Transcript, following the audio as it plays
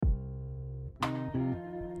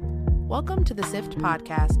Welcome to the SIFT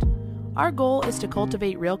podcast. Our goal is to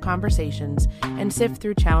cultivate real conversations and sift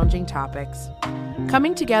through challenging topics,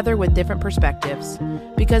 coming together with different perspectives,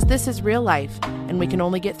 because this is real life and we can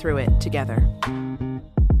only get through it together.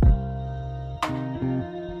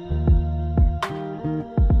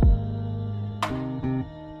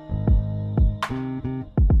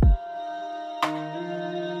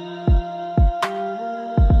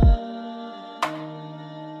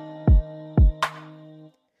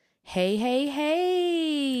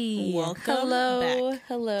 Hey. Welcome back.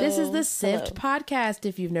 Hello. This is the SIFT podcast.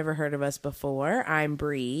 If you've never heard of us before, I'm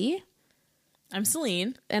Bree. I'm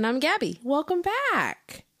Celine. And I'm Gabby. Welcome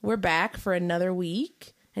back. We're back for another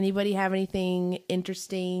week. Anybody have anything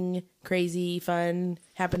interesting, crazy, fun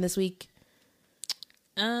happen this week?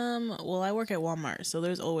 Well, I work at Walmart, so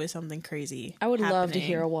there's always something crazy I would love to happening.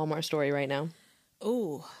 hear a Walmart story right now.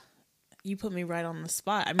 Oh, you put me right on the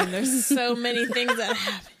spot. I mean, there's so many things that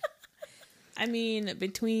happen. I mean,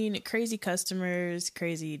 between crazy customers,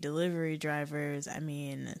 crazy delivery drivers, I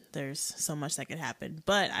mean, there's so much that could happen.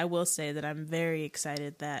 But I will say that I'm very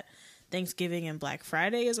excited that Thanksgiving and Black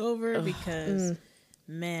Friday is over because,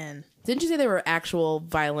 man. Didn't you say there were actual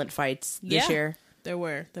violent fights this year? There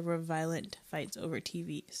were violent fights over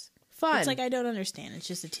TVs. Fun. It's like, I don't understand. It's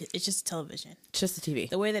just it's just television. It's just a TV.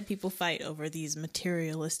 The way that people fight over these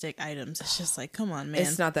materialistic items, it's just like, come on, man.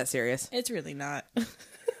 It's not that serious. It's really not.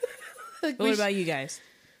 Like, But what about you guys?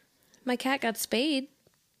 My cat got spayed.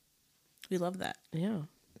 We love that. Yeah.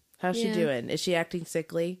 How's she doing? Is she acting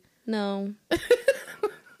sickly? No.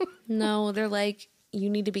 No, they're like, you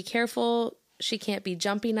need to be careful. She can't be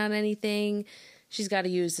jumping on anything. She's got to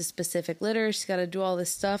use a specific litter. She's got to do all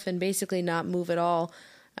this stuff and basically not move at all.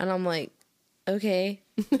 And I'm like, okay.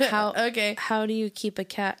 How do you keep a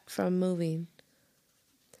cat from moving?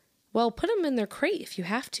 Well, put them in their crate if you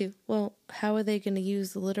have to. Well, how are they going to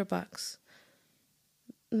use the litter box?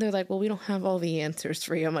 And they're like, well, we don't have all the answers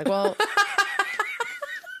for you. I'm like, well,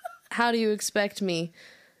 how do you expect me?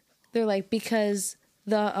 They're like, because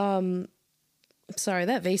the, sorry,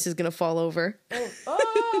 that vase is going to fall over.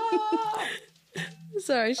 Oh.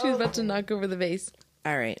 Sorry, she was about to knock over the vase.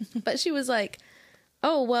 All right. But she was like,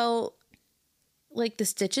 oh, well, like the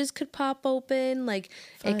stitches could pop open, like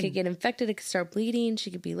It could get infected, it could start bleeding,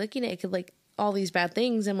 she could be licking it, it could like all these bad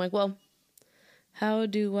things. I'm like, well,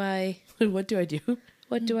 what do I do?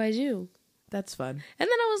 What do I do? That's fun. And then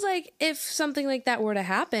I was like, if something like that were to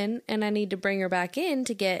happen and I need to bring her back in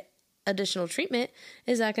to get additional treatment,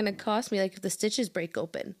 is that going to cost me, like if the stitches break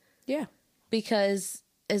open? Yeah. Because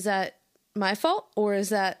is that my fault or is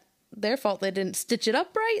that their fault they didn't stitch it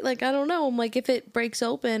up right? Like, I don't know. I'm like, if it breaks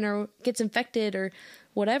open or gets infected or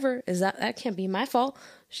whatever, that can't be my fault.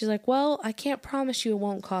 She's like, well, I can't promise you it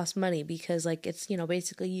won't cost money because like it's,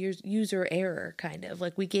 basically user error kind of.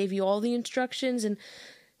 Like we gave you all the instructions and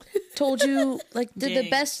told you like did the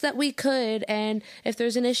best that we could, and if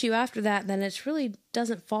there's an issue after that, then it really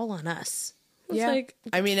doesn't fall on us. It's like,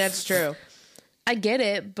 I mean, that's true. I get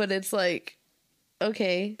it, but it's like,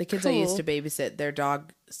 okay, the kids cool. I used to babysit, their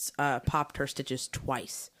dog popped her stitches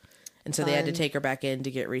twice. And so they had to take her back in to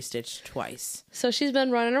get restitched twice. So she's been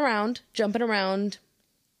running around, jumping around,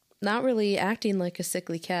 not really acting like a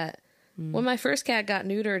sickly cat. When my first cat got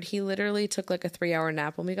neutered, he literally took like a 3-hour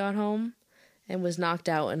nap when we got home and was knocked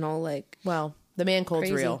out and all like, well, the man cold's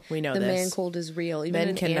crazy. Real. We know the this. The man cold is real. Even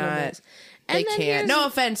Men cannot. Animals. They can't. No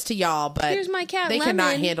offense to y'all, but here's my cat, they Lemon,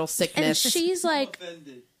 cannot handle sickness. And she's like,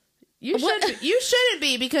 you shouldn't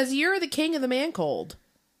be because you're the king of the man cold.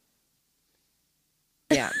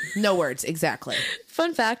 Yeah, no words, exactly.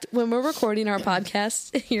 Fun fact, when we're recording our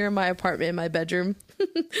podcast here in my apartment, in my bedroom,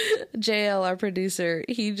 JL, our producer,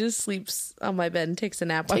 he just sleeps on my bed and takes a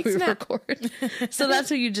nap while we record. So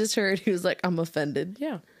that's what you just heard. He was like, I'm offended.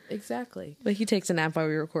 Yeah, exactly. But he takes a nap while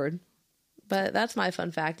we record. But that's my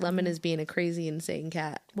fun fact. Lemon is being a crazy, insane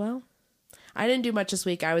cat. Well, I didn't do much this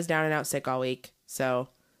week. I was down and out sick all week, so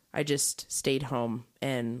I just stayed home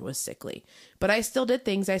and was sickly. But I still did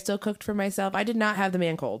things. I still cooked for myself. I did not have the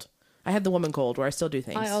man cold. I had the woman cold where I still do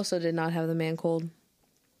things. I also did not have the man cold.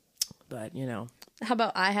 But, How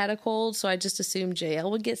about I had a cold, so I just assumed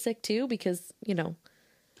JL would get sick too because,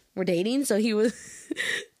 we're dating. So he was,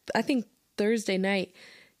 I think Thursday night,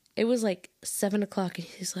 it was like 7 o'clock and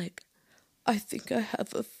he's like, I think I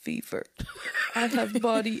have a fever. I have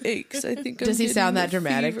body aches. I think Does he sound that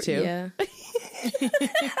dramatic fever. too? Yeah.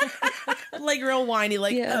 Like real whiny,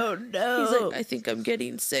 like, oh no. He's like, I think I'm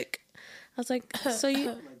getting sick. I was like, so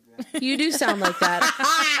you do sound like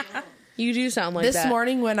that. You do sound like that. This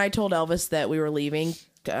morning when I told Elvis that we were leaving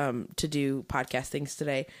to do podcast things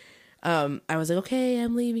today, I was like, okay,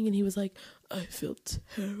 I'm leaving. And he was like, I feel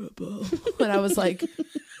terrible. And I was like,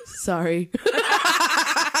 sorry.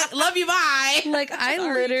 Love you, bye. Like, I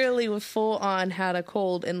literally was full on had a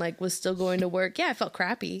cold and, like, was still going to work. Yeah, I felt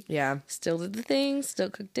crappy. Yeah. Still did the things, still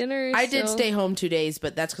cooked dinner. I did stay home 2 days,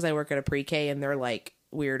 but that's because I work at a pre-K and they're, like,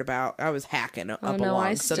 weird about, I was hacking up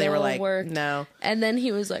along. So they were like, worked. no. And then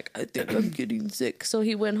he was like, I think I'm getting sick. So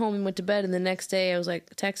he went home and went to bed. And the next day I was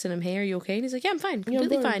like texting him, hey, are you okay? And he's like, yeah, I'm fine.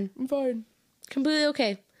 Completely fine. I'm fine. Completely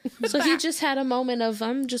okay. So he just had a moment of,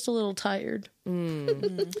 I'm just a little tired.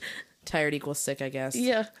 Tired equals sick, I guess.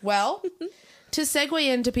 Yeah. Well, to segue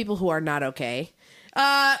into people who are not okay,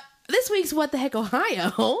 this week's What the Heck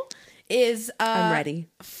Ohio is I'm ready.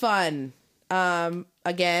 Fun.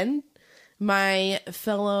 Again, my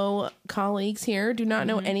fellow colleagues here do not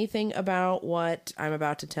know anything about what I'm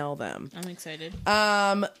about to tell them. I'm excited.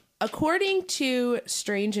 According to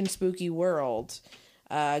Strange and Spooky World,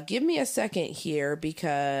 give me a second here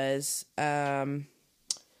because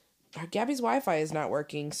Gabby's Wi-Fi is not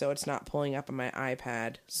working, so it's not pulling up on my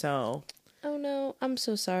iPad. So, Oh no, I'm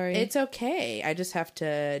so sorry. it's okay. I just have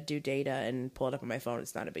to do data and pull it up on my phone.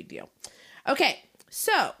 It's not a big deal. Okay,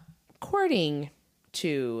 so according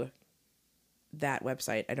to that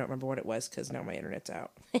website, I don't remember what it was because now my internet's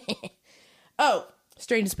out. Oh,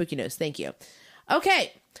 Strange and Spooky News. Thank you.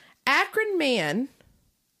 Okay, Akron man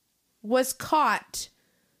was caught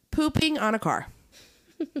pooping on a car.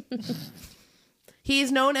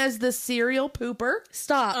 He's known as the serial pooper.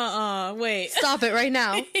 Stop. Wait. Stop it right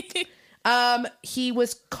now. He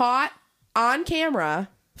was caught on camera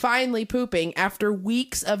finally pooping after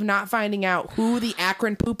weeks of not finding out who the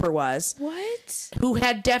Akron pooper was. What? Who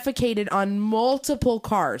had defecated on multiple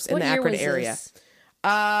cars in What the year Akron was area.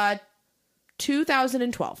 this?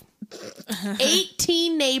 2012.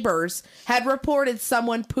 18 neighbors had reported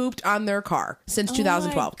someone pooped on their car since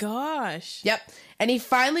 2012. Oh my gosh. Yep. And he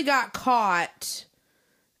finally got caught.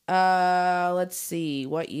 Let's see,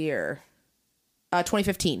 what year?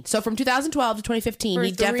 2015. So from 2012 to 2015, For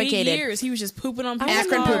he 3 defecated. years, he was just pooping on people's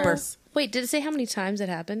Akron cars. pooper. Wait, did it say how many times it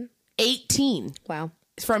happened? 18 Wow.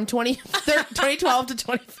 from 2012 to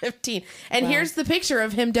 2015. And here's the picture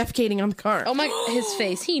of him defecating on the car. Oh my, his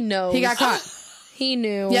face. He knows. He got caught. He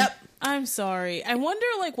knew. Yep. I'm sorry. I wonder,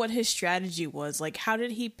 like, what his strategy was. Like, how did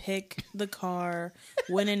he pick the car,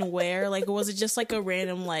 when and where? Like, was it just, like, a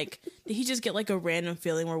random, like, did he just get, like, a random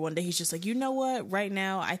feeling where one day he's just like, you know what? Right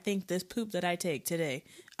now, I think this poop that I take today,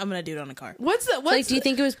 I'm going to do it on a car. What's Like, do you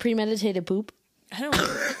think it was premeditated poop? I don't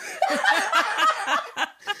know.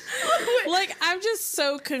 Like, I'm just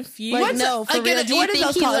so confused. Like, no, for real. Do you what is think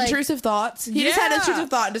those he, called? like- Intrusive thoughts? He just had Yeah. intrusive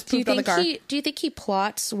thought and just pooped on the car. Do you think he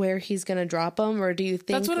plots where he's gonna drop them, or do you think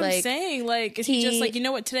That's what like I'm saying. Like, is he just he- like, you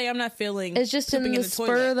know what? Today I'm not feeling. it's just in pooping the the spur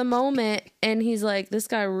toilet. of the moment, and he's like, this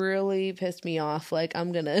guy really pissed me off. Like,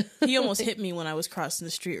 I'm gonna. He almost hit me when I was crossing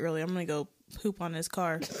the street earlier. I'm gonna go poop on his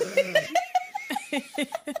car.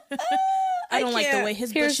 I don't like the way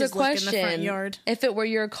his Here's the bushes look in the front question: yard. if it were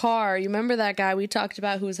your car, you remember that guy we talked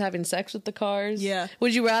about who was having sex with the cars? Yeah.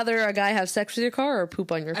 Would you rather a guy have sex with your car or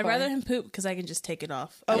poop on your car? I'd rather him poop because I can just take it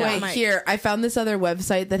off. Oh, Yeah. wait, here. I found this other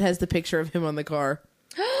website that has the picture of him on the car.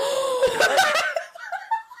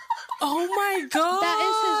 Oh my god, That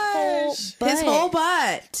is his whole butt. His whole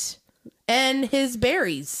butt. And his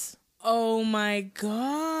berries. Oh my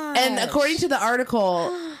god! And according to the article,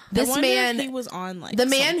 this I wonder man... if he was on like The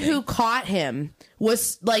man something. who caught him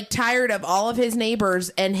was like tired of all of his neighbors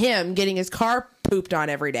and him getting his car pooped on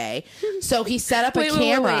every day. So he set up a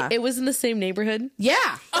camera. It was in the same neighborhood. Yeah.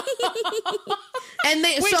 And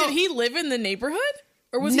they Wait, so did he live in the neighborhood,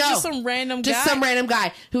 or was he No. just some random guy? just some random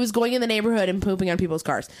guy who was going in the neighborhood and pooping on people's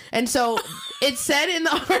cars. And so it said in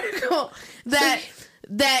the article that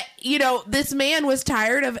you know, this man was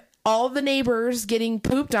tired of all the neighbors getting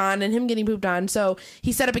pooped on and him getting pooped on. So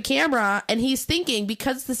he set up a camera and he's thinking,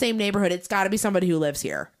 because it's the same neighborhood, it's got to be somebody who lives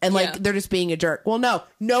here. And like, Yeah. they're just being a jerk. Well,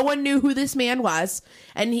 no one knew who this man was.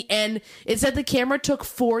 And it said the camera took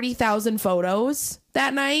 40,000 photos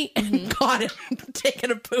that night and caught him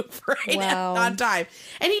taking a poop right Wow. on time.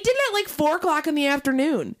 And he did it at like 4:00 in the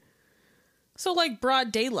afternoon. So like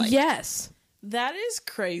broad daylight. Yes. That is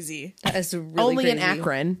crazy. That is really Only in crazy.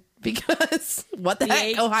 Akron. Because what the The,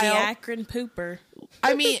 heck, Ohio? the Akron pooper.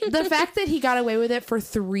 I mean, the fact that he got away with it for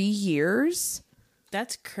 3 years,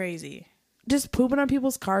 That's crazy. just pooping on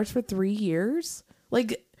people's cars for 3 years,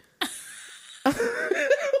 like,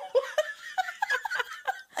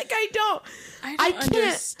 like I don't can't.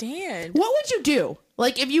 understand. What would you do?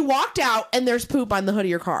 Like, if you walked out and there's poop on the hood of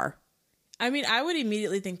your car, I mean, I would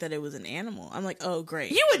immediately think that it was an animal. I'm like, oh,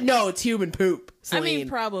 great. you would know it's human poop. I Celine. mean,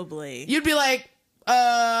 probably. You'd be like,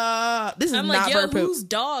 This is I'm not like, yo, bird poop. whose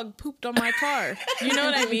dog pooped on my car? You know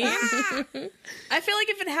what I mean? I feel like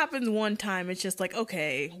if it happens one time, it's just like,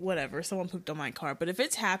 okay, whatever. Someone pooped on my car. But if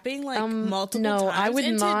it's happening like multiple times, I would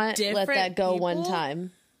into not let different that go one people,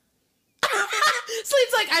 time.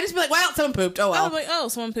 Sleep's like, I just be like, well, someone pooped. Oh, well. I'm like, oh,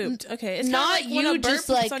 someone pooped. Okay, it's Not not like when you a bird just,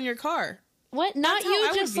 poops like- on your car. What? Not That's how I you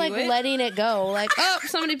would just view like it. letting it go. Like, oh,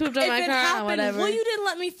 somebody pooped on If my it car. happened, Whatever. well, you didn't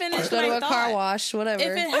let me finish. Go what to I a car thought. wash. Whatever.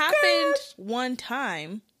 If it happened one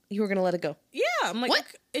time, You were gonna let it go. yeah, I'm like, What?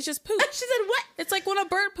 it's just poop. She said, what? It's like when a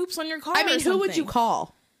bird poops on your car. I mean, or who would you something.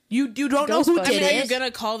 call? You don't know who Ghostbusters. did Are you it.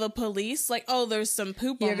 gonna call the police? Like, oh, there's some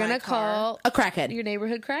poop You're on my gonna car. call A crackhead. your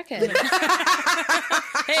neighborhood crackhead.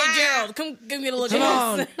 Hey, Gerald, come get a look Come at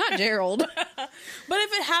on. this. Not Gerald. But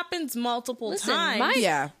if it happens multiple Listen, times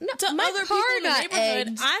Yeah. to my other car people in the got neighborhood,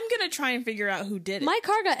 egged. I'm gonna try and figure out who did it. My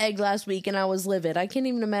car got egged last week, and I was livid. I can't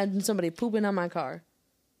even imagine somebody pooping on my car.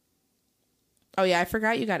 Oh, yeah, I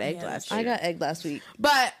forgot you got egged Yeah, last that's year. I got egged last week.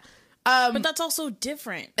 But, but that's also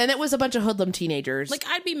different. and it was a bunch of hoodlum teenagers. Like,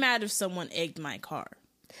 I'd be mad if someone egged my car.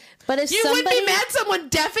 But if you somebody, would be mad someone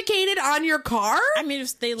defecated on your car? I mean,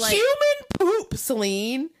 if they like, Human poop,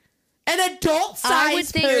 Celine. An adult I would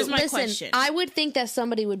size think. poop. Here's my Listen, question. I would think that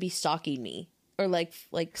somebody would be stalking me or like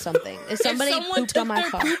something. If somebody if someone pooped took on my their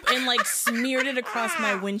car, poop and like smeared it across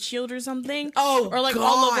my windshield or something, Oh, or like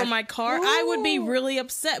all God. over my car, I would be really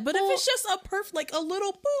upset. But if it's just like a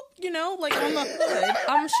little poop, like on the hood,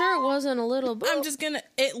 I'm sure it wasn't a little. Boop. I'm just gonna.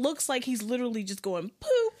 It looks like he's literally just going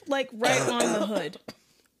poop like right on the hood.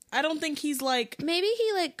 I don't think he's like. Maybe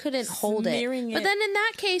he like couldn't hold it. Smearing But it. then in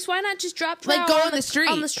that case, why not just drop Like, trowel go on on the street.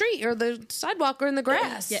 on the street or the sidewalk or in the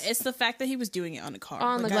grass? Yeah, it's the fact that he was doing it on a car.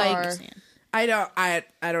 On the Like, I car. understand. I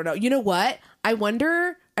don't know. You know what? I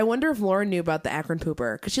wonder if Lauren knew about the Akron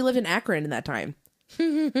pooper because she lived in Akron in that time. Not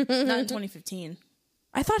in 2015.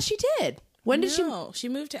 I thought she did. When did she? No, she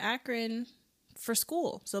moved to Akron for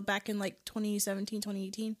school. So back in like 2017,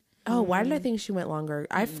 2018. Oh, why did I think she went longer?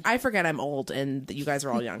 I forget I'm old and that you guys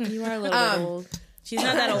are all young. You are a little bit old. She's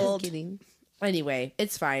not that old. Kidding. Anyway,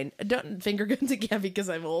 it's fine. Don't finger guns again because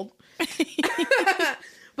I'm old.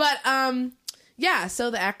 But yeah.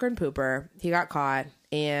 So the Akron pooper, he got caught,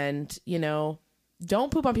 and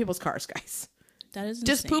don't poop on people's cars, guys. That is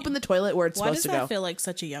Just insane. poop in the toilet where it's Why supposed does to that go. feel like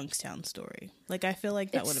such a Youngstown story? Like, I feel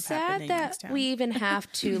like that would It's have happened sad in that Youngstown. we even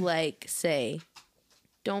have to like say,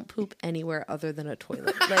 don't poop anywhere other than a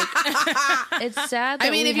toilet. Like, it's sad. That I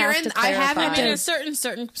mean, we if you're have in- to I have clarify. had I mean, to- in certain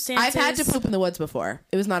circumstances. I've had to poop in the woods before.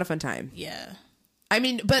 It was not a fun time. Yeah. I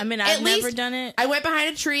mean, but I mean, at I've least never done it. I went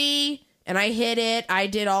behind a tree and I hit it. I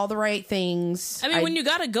did all the right things. I mean, when you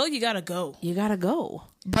gotta go, you gotta go. you gotta go,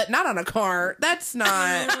 but not on a car. That's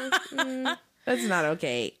not. That's not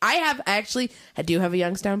okay. I do have a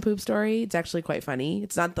Youngstown poop story. It's actually quite funny.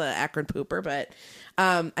 It's not the Akron pooper, but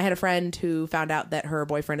I had a friend who found out that her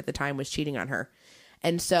boyfriend at the time was cheating on her.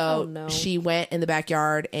 And so Oh, no. she went in the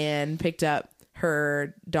backyard and picked up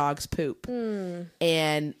her dog's poop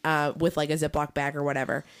and with like a Ziploc bag or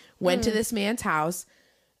whatever. Went to this man's house.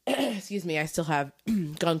 Excuse me, I still have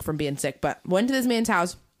gunk from being sick, but went to this man's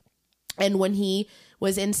house. And when he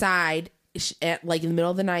was inside, at like in the middle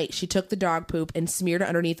of the night, she took the dog poop and smeared it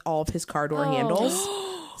underneath all of his car door handles.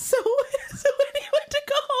 So when he went to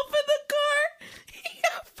go home in the car, he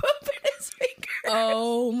got poop in his finger.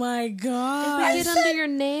 Oh my god. Get under your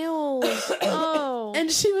nails. Oh. And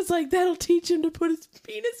she was like, "That'll teach him to put his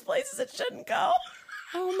penis places it shouldn't go."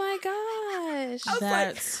 Oh my gosh.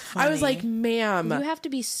 That's I was funny. like, "Ma'am." You have to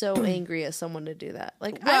be so angry at someone to do that.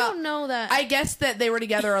 Like, I Well, don't know that. I guess that they were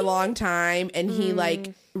together a long time and he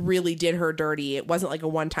like really did her dirty. It wasn't like a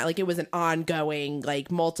one time, like it was an ongoing,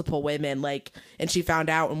 like multiple women, like, and she found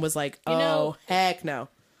out and was like, "Oh, know- heck no."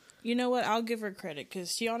 You know what? I'll give her credit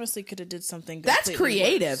because she honestly could have did something. That's completely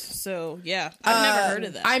creative. worse. So yeah, I've never heard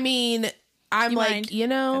of that. I mean, I'm You like, mind? you I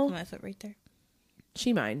know, put my foot right there.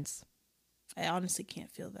 she minds. I honestly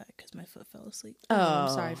can't feel that because my foot fell asleep. Oh, I'm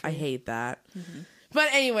sorry for I you. hate that. But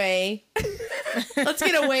anyway, let's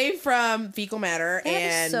get away from fecal matter That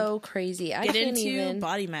is and so crazy. I Get can't into even.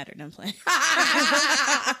 body matter. No, I'm playing.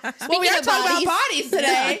 well, we are of talking bodies. about bodies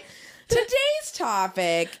today. Today's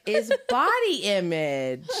topic is body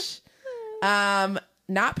image.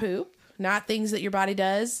 Not poop, not things that your body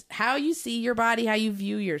does, how you see your body, how you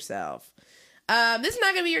view yourself. This is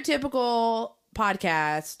not going to be your typical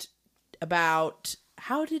podcast about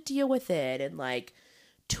how to deal with it and like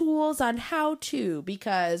tools on how to,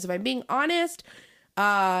 because if I'm being honest,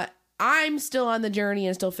 I'm still on the journey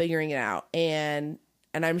and still figuring it out. And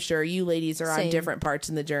I'm sure you ladies are on Same. different parts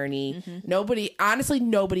in the journey. Nobody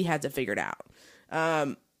has it figured out.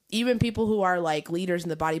 even people who are like leaders in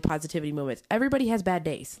the body positivity movement, everybody has bad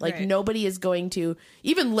days. Like nobody is going to,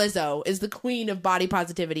 even Lizzo is the queen of body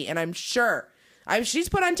positivity. And I'm sure she's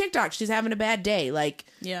put on TikTok, she's having a bad day. Like,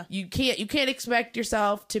 you can't expect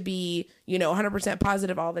yourself to be, 100%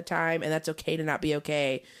 positive all the time. And that's okay to not be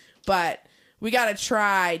okay. But we got to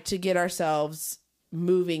try to get ourselves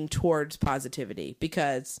moving towards positivity,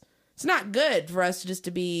 because it's not good for us just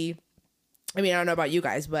to be, I mean, I don't know about you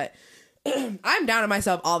guys, but I'm down on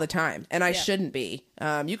myself all the time, and I shouldn't be.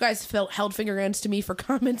 You guys held finger guns to me for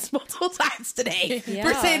comments multiple times today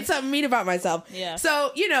for saying something mean about myself. Yeah.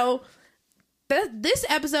 So, this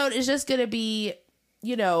episode is just going to be,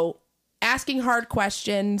 asking hard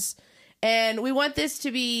questions, and we want this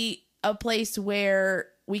to be a place where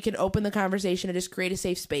we can open the conversation and just create a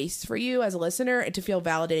safe space for you as a listener and to feel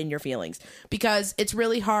validated in your feelings, because it's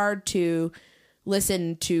really hard to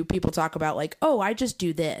listen to people talk about like, oh, I just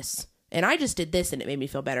do this and I just did this and it made me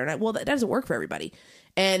feel better. And well, that doesn't work for everybody.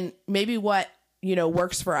 And maybe what,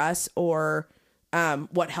 works for us, or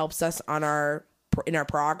what helps us in our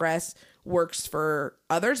progress works for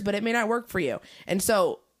others, but it may not work for you. And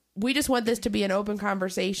so we just want this to be an open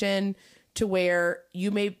conversation to where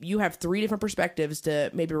you have 3 different perspectives to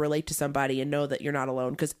maybe relate to somebody and know that you're not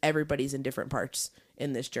alone, because everybody's in different parts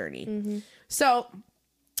in this journey. Mm-hmm. So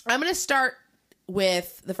I'm going to start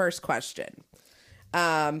with the first question.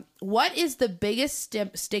 What is the biggest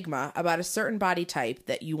stigma about a certain body type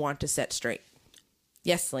that you want to set straight?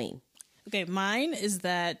 Yes, Celine. Okay, mine is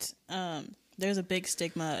that there's a big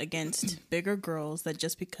stigma against bigger girls, that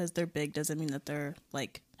just because they're big doesn't mean that they're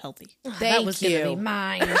like healthy. That was going to be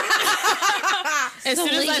mine. As soon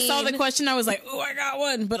as I saw the question, I was like, oh, I got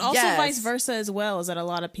one. But also vice versa as well, is that a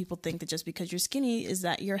lot of people think that just because you're skinny is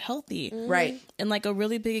that you're healthy. Right. And like a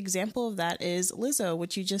really big example of that is Lizzo,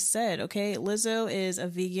 which you just said. Okay, Lizzo is a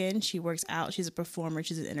vegan. She works out. She's a performer.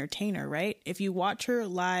 She's an entertainer, right? If you watch her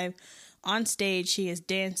live on stage, she is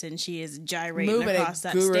dancing, she is gyrating moving across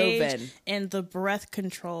that stage, and the breath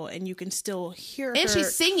control, and you can still hear her. And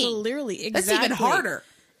she's singing. Clearly. Exactly. That's even harder.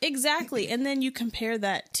 Exactly. And then you compare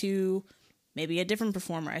that to maybe a different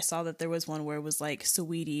performer. I saw that there was one where it was like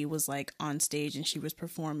Saweetie was like on stage and she was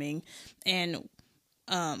performing, and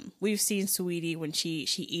we've seen Saweetie when she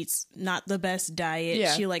eats not the best diet.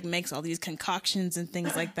 Yeah. She like makes all these concoctions and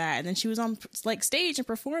things like that. And then she was on like stage and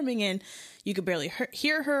performing, and you could barely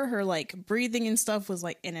hear her. Her like breathing and stuff was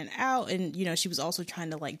like in and out. And, she was also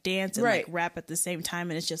trying to like dance and like rap at the same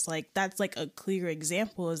time. And it's just like, that's like a clear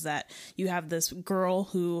example, is that you have this girl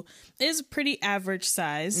who is pretty average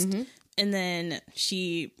sized. Mm-hmm. And then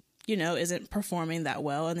she, isn't performing that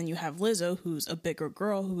well. And then you have Lizzo, who's a bigger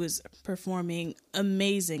girl, who is performing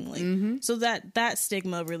amazingly. Mm-hmm. So that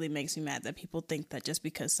stigma really makes me mad, that people think that just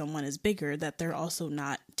because someone is bigger, that they're also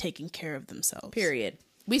not taking care of themselves. Period.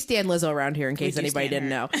 We stand Lizzo around here in case anybody didn't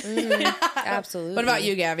know. Absolutely. What about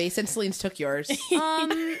you, Gabby? Since Celine's took yours.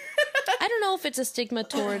 I don't know if it's a stigma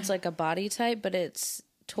towards like a body type, but it's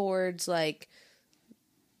towards like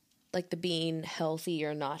the being healthy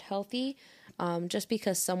or not healthy. Just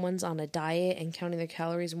because someone's on a diet and counting their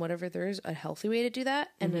calories and whatever, there's a healthy way to do that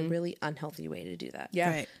and a really unhealthy way to do that.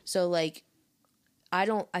 Yeah. Right. So like, I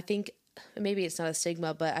think maybe it's not a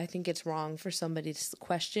stigma, but I think it's wrong for somebody to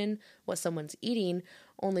question what someone's eating,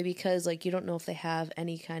 only because like you don't know if they have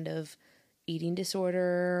any kind of eating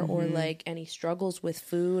disorder or like any struggles with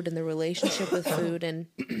food and the relationship with food. And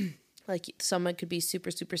like someone could be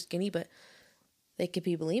super, super skinny, but they could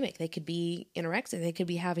be bulimic, they could be anorexic, they could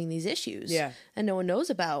be having these issues and no one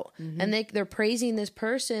knows about. And they're praising this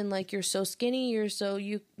person like, you're so skinny, you're so,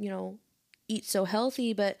 you eat so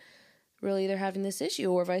healthy, but really they're having this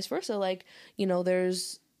issue, or vice versa. Like,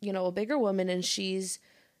 there's, a bigger woman and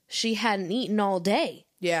she hadn't eaten all day.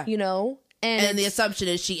 Yeah. And the assumption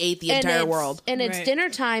is she ate the entire world. And it's dinner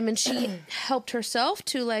time and she helped herself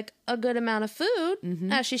to like a good amount of food,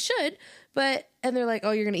 as she should. And they're like, oh,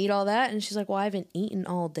 you're going to eat all that? And she's like, well, I haven't eaten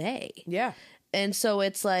all day. Yeah. And so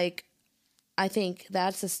it's like, I think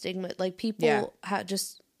that's a stigma. Like people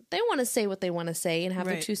they want to say what they want to say and have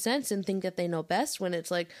their 2 cents and think that they know best, when it's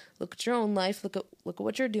like, look at your own life. Look at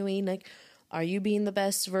what you're doing. Like, are you being the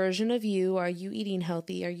best version of you? Are you eating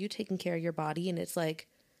healthy? Are you taking care of your body? And it's like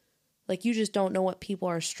you just don't know what people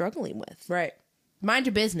are struggling with. Right. Mind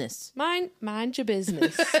your business. Mind your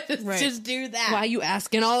business. Just do that. Why are you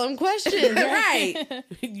asking all them questions? Right.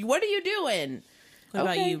 What are you doing? What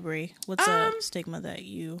about you, Brie? What's a stigma that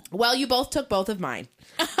you... Well, you both took both of mine.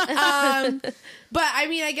 But I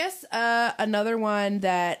mean, I guess another one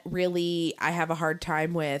that really I have a hard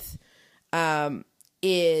time with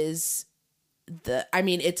is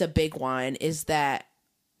it's a big one, is that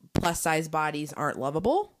plus size bodies aren't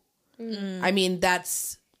lovable. I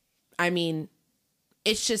mean,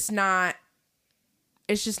 it's just not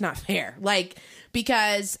fair. Like,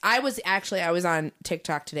 because I was on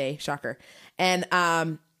TikTok today, shocker. And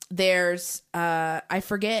there's I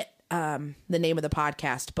forget the name of the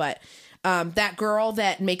podcast, but that girl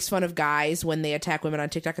that makes fun of guys when they attack women on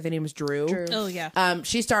TikTok, I think her name was Drew. Oh yeah.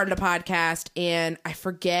 She started a podcast, and I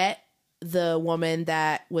forget the woman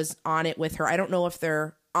that was on it with her. I don't know if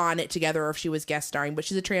they're on it together or if she was guest starring, but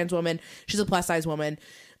she's a trans woman. She's a plus size woman.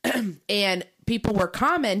 And people were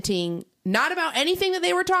commenting not about anything that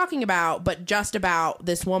they were talking about, but just about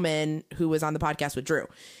this woman who was on the podcast with Drew,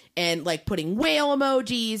 and like putting whale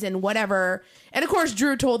emojis and whatever. And of course,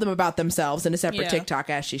 Drew told them about themselves in a separate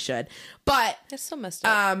TikTok, as she should. But That's so messed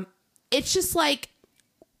up. it's just like,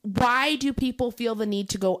 why do people feel the need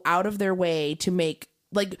to go out of their way to make,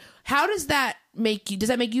 like, how does that make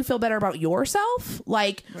you feel better about yourself?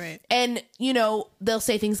 Like, right. And they'll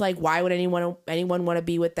say things like, why would anyone want to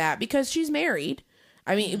be with that? Because she's married.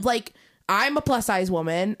 I mean, like, I'm a plus size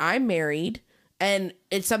woman, I'm married, and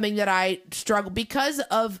it's something that I struggle because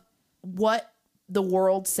of what the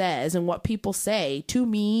world says and what people say to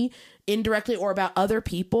me indirectly or about other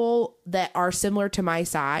people that are similar to my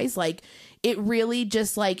size. Like, it really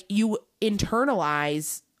just, like, you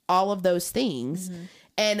internalize all of those things.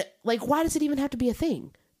 And, like, why does it even have to be a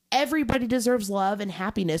thing? Everybody deserves love and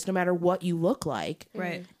happiness no matter what you look like.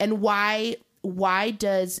 Right. And why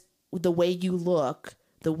does the way you look,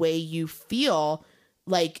 the way you feel,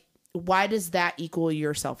 like, why does that equal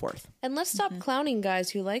your self-worth? And let's stop clowning guys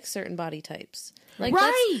who like certain body types. Like,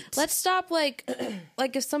 right. Let's stop, like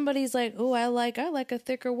if somebody's like, oh, I like a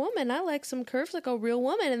thicker woman. I like some curves like a real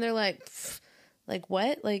woman. And they're like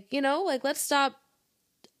what? Like, like, let's stop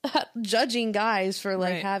judging guys for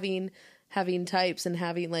like having types and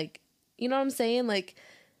having, like, you know what I'm saying? Like,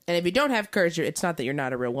 and if you don't have courage, it's not that you're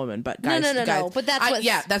not a real woman, but guys, no. But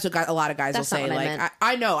that's what a lot of guys will say. Like,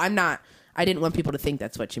 I know, I'm not. I didn't want people to think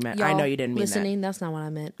that's what you meant. I know you didn't mean listening, that's not what I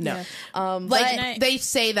meant. No. Yeah. They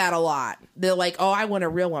say that a lot. They're like, oh, I want a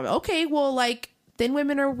real woman. Okay, well, like, thin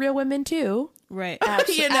women are real women too. Right.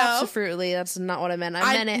 Absolutely. That's not what I meant.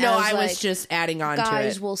 I meant it as, I like, was just adding on to it.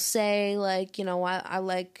 Guys will say, like, I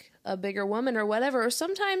like a bigger woman or whatever. Or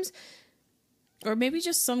sometimes... Or maybe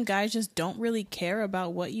just some guys just don't really care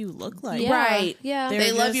about what you look like. Yeah, right. Yeah.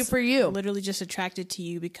 They love you for you. Literally just attracted to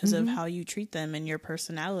you because of how you treat them and your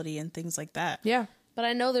personality and things like that. Yeah. But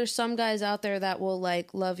I know there's some guys out there that will,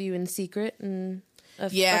 like, love you in secret and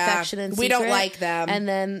affection in secret. We don't like them. And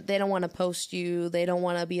then they don't want to post you. They don't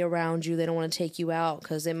want to be around you. They don't want to take you out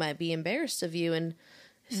because they might be embarrassed of you. And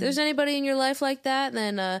if there's anybody in your life like that,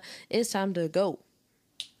 then it's time to go.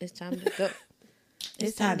 It's time to go.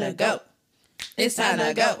 It's time to go. It's time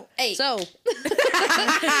to go. Hey. So,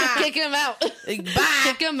 kick him out. Bye.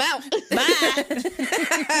 Kick him out.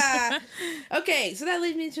 Bye. Okay, so that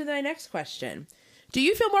leads me to my next question. Do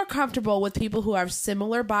you feel more comfortable with people who have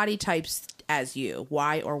similar body types as you?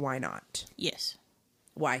 Why or why not? Yes.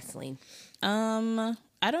 Why, Celine? I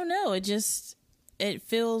don't know. It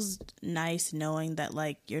feels nice knowing that,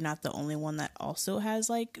 like, you're not the only one that also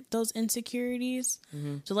has, like, those insecurities.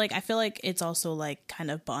 Mm-hmm. So, like, I feel like it's also, like,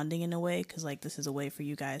 kind of bonding in a way because, like, this is a way for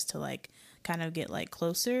you guys to, like, kind of get, like,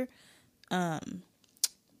 closer. But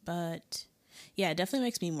yeah, it definitely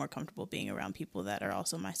makes me more comfortable being around people that are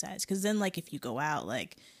also my size. Because then, like, if you go out,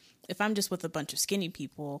 like, if I'm just with a bunch of skinny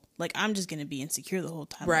people, like, I'm just going to be insecure the whole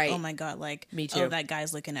time. Right. Like, oh my God, like, me too. Oh, that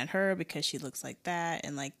guy's looking at her because she looks like that.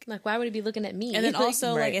 And like, why would he be looking at me? And then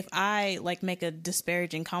also, right. like, if I, like, make a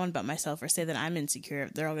disparaging comment about myself or say that I'm insecure,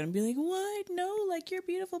 they're all going to be like, what? No, like, you're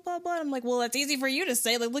beautiful, blah, blah. I'm like, well, that's easy for you to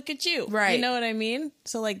say. Like, look at you. Right. You know what I mean?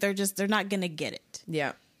 So, like, they're not going to get it.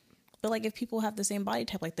 Yeah. But, like, if people have the same body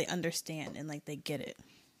type, like, they understand and, like, they get it.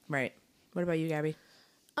 Right. What about you, Gabby?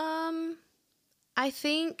 I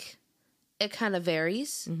think it kind of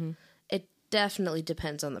varies. Mm-hmm. It definitely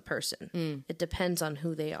depends on the person. It depends on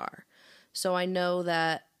who they are. So I know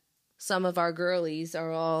that some of our girlies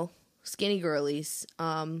are all skinny girlies,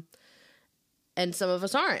 and some of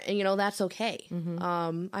us aren't. And, that's okay.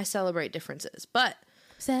 Mm-hmm. I celebrate differences. But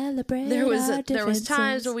there was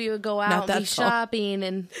times where we would go out and be shopping,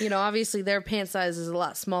 and obviously their pant size is a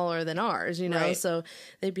lot smaller than ours, right. So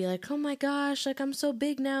they'd be like, oh my gosh, like, I'm so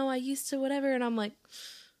big now, I used to whatever, and I'm like,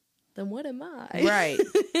 then what am I? Right.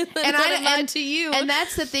 And what am I to you? And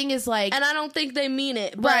that's the thing is, like, and I don't think they mean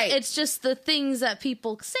it, but right. It's just the things that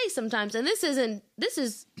people say sometimes, and this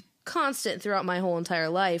is constant throughout my whole entire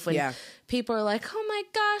life when people are like, oh my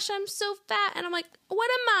gosh, I'm so fat, and I'm like, what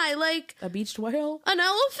am I, like a beached whale, an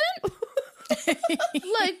elephant?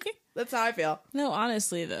 Like, That's how I feel. No,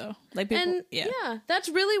 honestly though, like people, and yeah, that's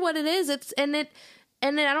really what it is. And then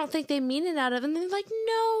I don't think they mean it out of, and they're like,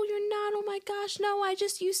 no, you're not. Oh my gosh, no, I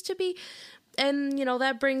just used to be. And, you know,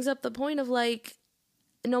 that brings up the point of, like,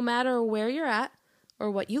 no matter where you're at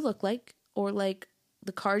or what you look like or, like,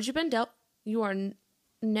 the cards you've been dealt, you are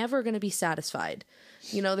never going to be satisfied.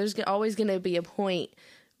 You know, there's always going to be a point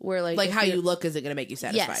where, like how you look isn't going to make you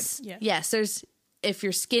satisfied. Yes. Yeah. Yes. There's, if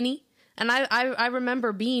you're skinny, and I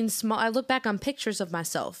remember being small. I look back on pictures of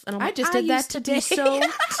myself, and I'm like, I just did that today. Be so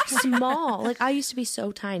small. Like, I used to be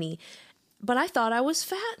so tiny. But I thought I was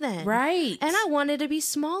fat then. Right. And I wanted to be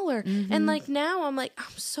smaller. Mm-hmm. And, like, now I'm like,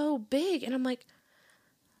 I'm so big. And I'm like,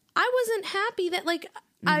 I wasn't happy that, like,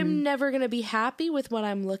 I'm never going to be happy with what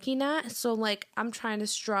I'm looking at. So, like, I'm trying to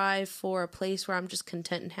strive for a place where I'm just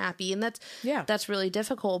content and happy. And that's really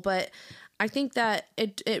difficult. But I think that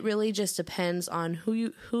it really just depends on who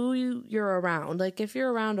you're around. Like, if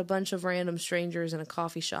you're around a bunch of random strangers in a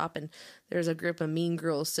coffee shop and there's a group of mean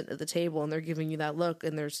girls sitting at the table and they're giving you that look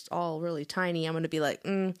and they're all really tiny, I'm going to be like,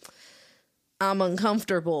 I'm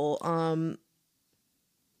uncomfortable.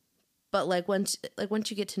 But like once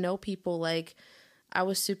you get to know people, like, I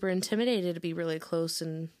was super intimidated to be really close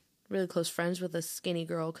friends with a skinny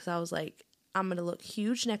girl because I was like, I'm going to look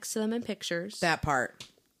huge next to them in pictures. That part.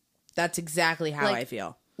 That's exactly how like, I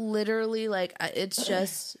feel. Literally, like, it's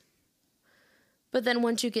just... But then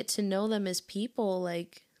once you get to know them as people,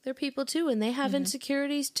 like, they're people too, and they have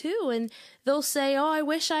insecurities too, and they'll say, oh, I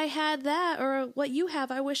wish I had that, or what you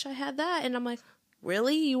have, I wish I had that, and I'm like,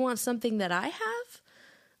 really? You want something that I have?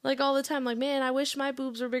 Like, all the time, like, man, I wish my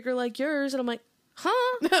boobs were bigger like yours, and I'm like,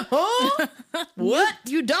 huh? What?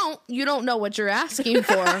 You don't know what you're asking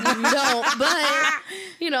for. You don't, but,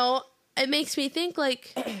 you know, it makes me think,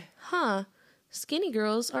 like... skinny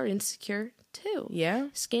girls are insecure too. Yeah.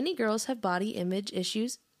 Skinny girls have body image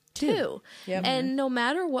issues too. Yep. And no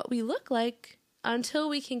matter what we look like, until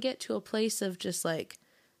we can get to a place of just like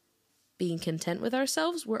being content with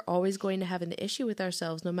ourselves, we're always going to have an issue with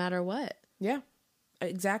ourselves no matter what. Yeah,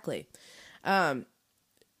 exactly. I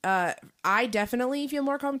definitely feel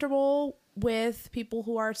more comfortable with people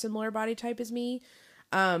who are similar body type as me.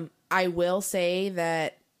 I will say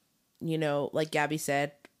that, you know, like Gabby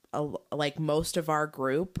said, like most of our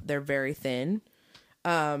group, they're very thin.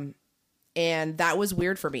 And that was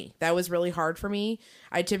weird for me. That was really hard for me.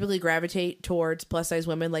 I typically gravitate towards plus size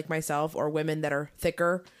women like myself or women that are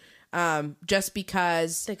thicker. Just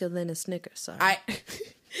because thicker than a Snicker, sorry.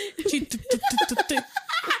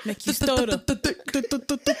 Make you stutter. Because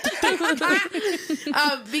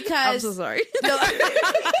I'm so sorry. No,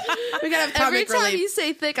 we gotta have comic every time relief. You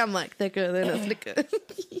say thick, I'm like thicker than a Snicker.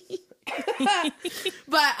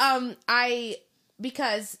 But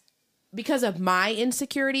because of my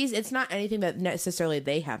insecurities, it's not anything that necessarily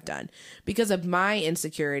they have done. Because of my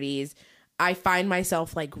insecurities, I find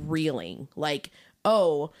myself like reeling, like,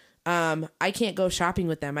 oh, I can't go shopping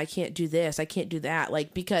with them. I can't do this. I can't do that.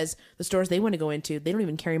 Like, because the stores they want to go into, they don't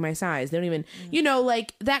even carry my size. They don't even, you know,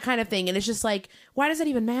 like that kind of thing. And it's just like, why does that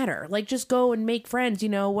even matter? Like, just go and make friends, you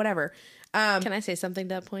know, whatever. Can I say something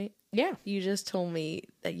to that point? Yeah. You just told me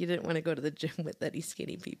that you didn't want to go to the gym with any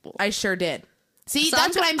skinny people. I sure did. See, so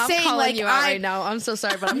that's what I'm saying. I'm like, you out right now. I'm so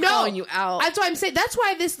sorry, but I'm calling you out. That's what I'm saying. That's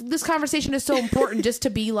why this conversation is so important, just to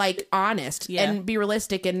be like honest and be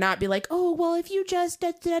realistic and not be like, oh, well, if you just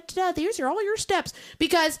these are all your steps,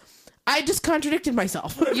 because I just contradicted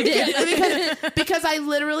myself. You did. because I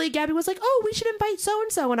literally, Gabby was like, oh, we should invite so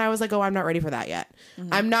and so, and I was like, oh, I'm not ready for that yet.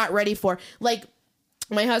 Mm-hmm. I'm not ready for like.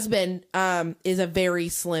 My husband is a very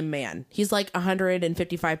slim man. He's like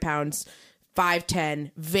 155 pounds,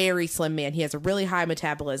 5'10", very slim man. He has a really high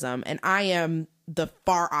metabolism, and I am the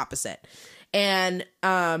far opposite. And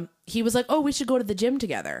he was like, oh, we should go to the gym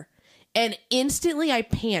together. And instantly I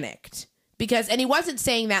panicked and he wasn't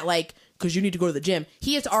saying that like, because you need to go to the gym.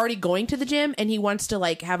 He is already going to the gym, and he wants to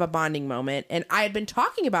like have a bonding moment. And I had been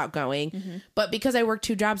talking about going, but because I work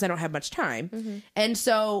 2 jobs, I don't have much time. And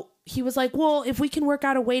so he was like, well, if we can work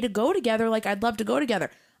out a way to go together, like I'd love to go together.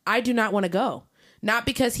 I do not want to go. Not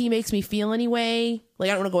because he makes me feel any way. Like,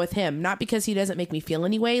 I don't want to go with him. Not because he doesn't make me feel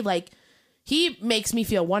any way. Like, he makes me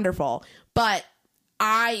feel wonderful. But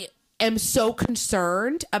I am so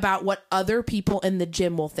concerned about what other people in the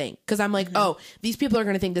gym will think. Because I'm like, oh, these people are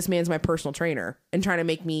going to think this man's my personal trainer and trying to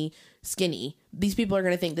make me skinny. These people are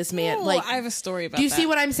going to think this man, like... I have a story about that. Do you see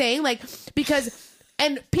what I'm saying? Like, because...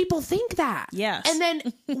 And people think that. Yes. And then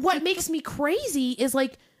what makes me crazy is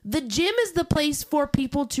like, the gym is the place for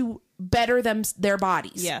people to better their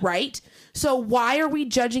bodies, right? So why are we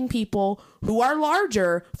judging people who are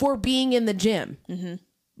larger for being in the gym?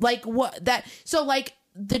 Like what that, so like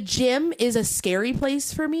the gym is a scary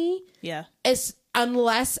place for me. Yeah.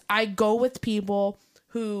 Unless I go with people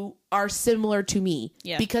who are similar to me.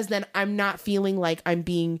 Yeah. Because then I'm not feeling like I'm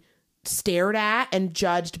being stared at and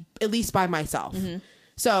judged, at least by myself. Mm-hmm.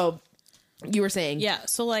 So you were saying. Yeah.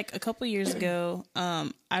 So like a couple years ago,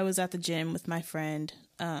 I was at the gym with my friend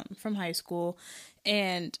from high school,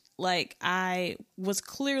 and like I was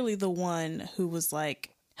clearly the one who was like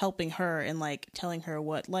helping her and like telling her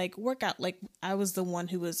what like workout, like I was the one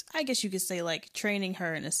who was, I guess you could say, like training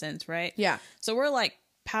her in a sense, right? Yeah. So we're like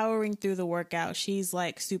powering through the workout. She's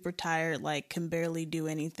like super tired, like can barely do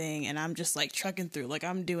anything, and I'm just like trucking through, like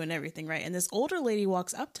I'm doing everything right. And this older lady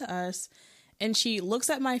walks up to us and she looks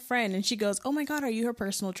at my friend and she goes, "Oh my God, are you her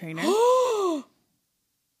personal trainer?"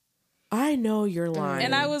 I know you're lying.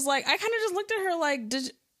 And I was like, I kind of just looked at her like,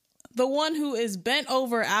 the one who is bent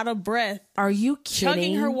over out of breath, are you kidding?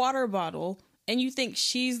 chugging her water bottle, and you think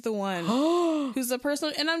she's the one who's the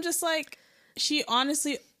personal? And I'm just like, she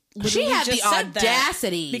honestly, she had just the said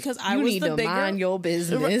audacity because I You was need the to bigger, mind your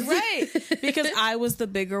business. right? Because I was the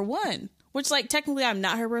bigger one. Which, like, technically, I'm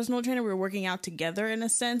not her personal trainer. We were working out together in a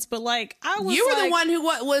sense, but like, I was. You were like, the one who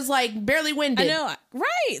was like barely winded. I know,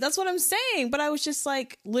 right? That's what I'm saying. But I was just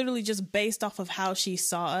like, literally, just based off of how she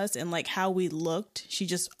saw us and like how we looked, she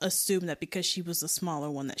just assumed that because she was the smaller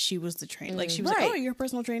one, that she was the trainer. Like, she was Right. like, "Oh, you're a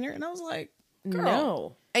personal trainer," and I was like, "Girl,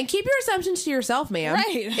 no." And keep your assumptions to yourself, ma'am.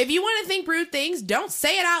 Right. If you want to think rude things, don't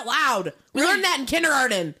say it out loud. We learned that in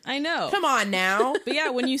kindergarten. I know." Come on now. But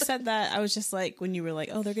yeah, when you said that, I was just like, when you were like,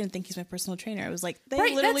 "Oh, they're gonna think he's my personal trainer," I was like, they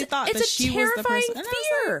Right, literally thought it's that a she was the terrifying person. And I was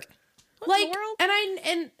fear. what in the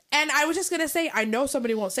world? And I was just gonna say, I know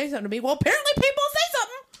somebody won't say something to me. Well, apparently people say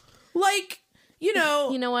something. Like, You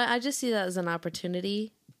know what? I just see that as an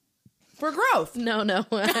opportunity. for growth. No.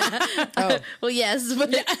 Oh. Well, yes,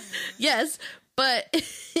 but yes, but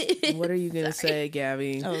What are you gonna say,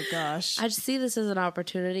 Gabby? Oh gosh, I just see this as an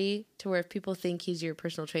opportunity to where if people think he's your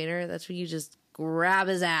personal trainer, that's when you just grab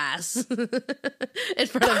his ass in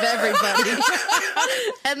front of everybody,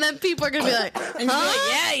 and then people are gonna be like, and you're like,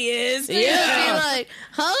 "Yeah, he is." Be like,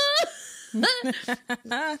 huh?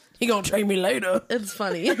 He gonna train me later. It's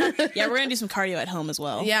funny. Yeah, we're gonna do some cardio at home as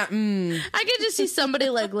well. Yeah. I could just see somebody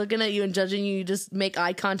like looking at you and judging you. You just make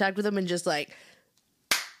eye contact with them and just like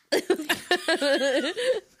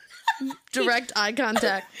direct eye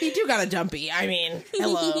contact. He do got a dumpy. I mean,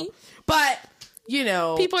 hello. But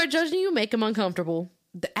People are judging you. Make them uncomfortable.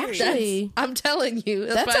 actually, I'm telling you,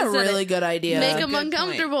 that's a really good idea. Make them Good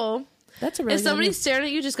uncomfortable. That's a really If good somebody's idea. staring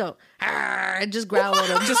at you, just go and just growl at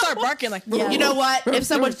them. Just start barking like, You know what? If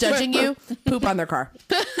someone's judging you, poop on their car.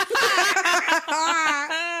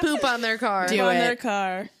 Poop on their car. Do on it. their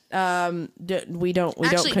car. We don't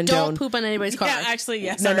Actually, condone. don't poop on anybody's car. Yeah, actually,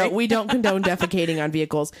 yes. No, we don't condone defecating on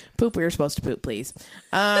vehicles. Poop where you're supposed to poop, please.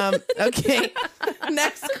 Okay.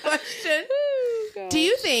 Next question. Do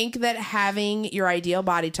you think that having your ideal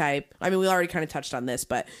body type, I mean, we already kind of touched on this,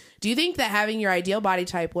 but do you think that having your ideal body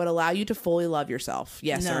type would allow you to fully love yourself?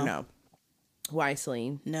 Yes or no? Why,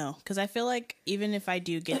 Celine? No, because I feel like even if I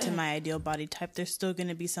do get to my ideal body type, there's still going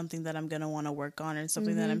to be something that I'm going to want to work on and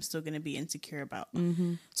something that I'm still going to be insecure about.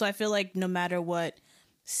 Mm-hmm. So I feel like no matter what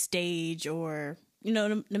stage or,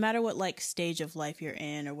 no matter what like stage of life you're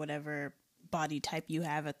in or whatever body type you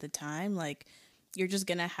have at the time, like you're just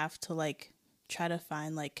going to have to like try to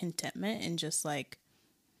find like contentment and just like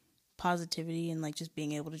positivity and like just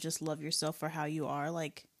being able to just love yourself for how you are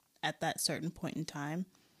like at that certain point in time.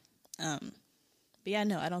 But yeah,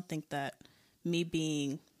 no, I don't think that me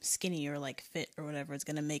being skinny or like fit or whatever is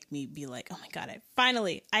gonna make me be like, oh my god, I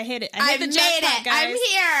hit it. I hit the jackpot, guys. I'm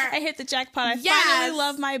here. I hit the jackpot. I finally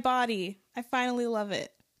love my body. I finally love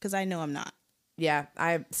it because I know I'm not. Yeah,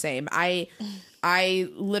 same. I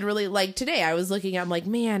literally, like today I was looking, I'm like,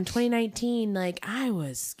 man, 2019, like I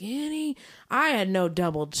was skinny. I had no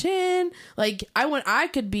double chin. Like I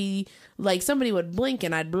could be like, somebody would blink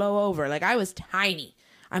and I'd blow over. Like I was tiny.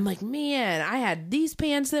 I'm like, man, I had these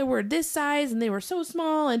pants that were this size and they were so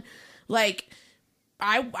small. And like,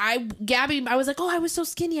 Gabby, I was like, oh, I was so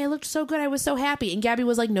skinny. I looked so good. I was so happy. And Gabby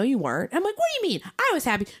was like, no, you weren't. I'm like, what do you mean? I was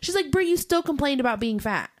happy. She's like, Brie, you still complained about being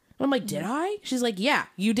fat. I'm like, did I? She's like, yeah,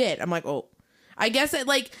 you did. I'm like, oh, I guess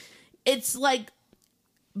it's like,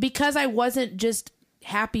 because I wasn't just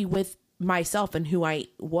happy with myself and who I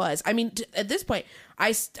was. I mean, at this point,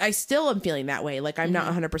 I still am feeling that way. Like I'm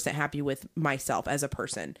not 100% happy with myself as a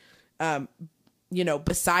person.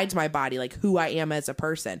 Besides my body, like who I am as a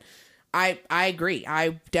person. I agree.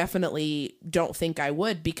 I definitely don't think I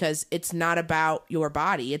would, because it's not about your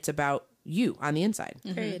body. It's about you on the inside.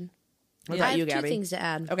 Period. What about you, Gabby? I have two things to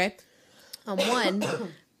add. Okay. One,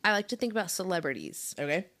 I like to think about celebrities.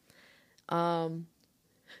 Okay.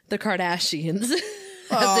 The Kardashians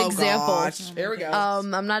as an example. Gosh. Here we go.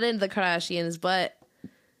 I'm not into the Kardashians, but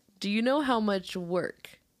do you know how much work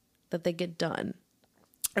that they get done?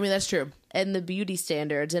 I mean, that's true. And the beauty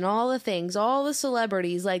standards and all the things, all the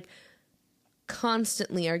celebrities, like,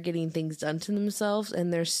 constantly are getting things done to themselves,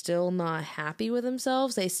 and they're still not happy with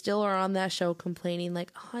themselves. They still are on that show complaining,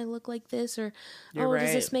 like, oh, I look like this, or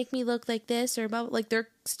does this make me look like this, or about, like, they're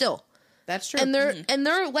still. That's true. And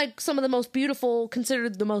they're like some of the most beautiful,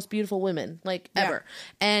 considered the most beautiful women, like, ever.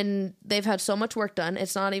 And they've had so much work done.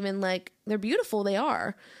 It's not even like they're beautiful, they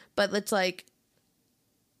are, but it's like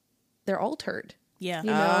they're altered. Yeah.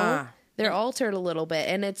 You know? They're altered a little bit.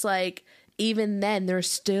 And it's like, even then, they're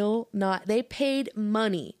still not, they paid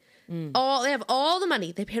money. They have all the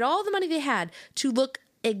money. They paid all the money they had to look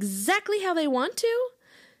exactly how they want to.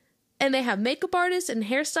 And they have makeup artists and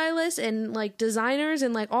hairstylists and, like, designers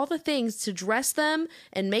and, like, all the things to dress them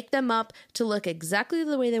and make them up to look exactly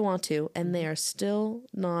the way they want to. And they are still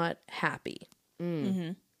not happy.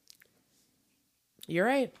 Mm-hmm. You're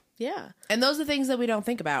right. Yeah. And those are things that we don't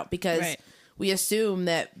think about because we assume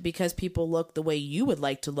that because people look the way you would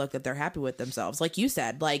like to look, that they're happy with themselves. Like you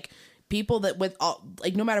said, like, people that with all,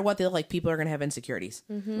 like, no matter what they look like, people are going to have insecurities.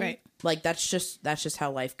 Mm-hmm. Right. Like, that's just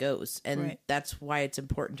how life goes. And that's why it's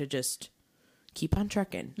important to just keep on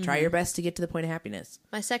trucking. Try your best to get to the point of happiness.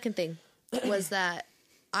 My second thing was that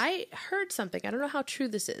I heard something. I don't know how true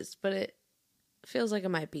this is, but it feels like it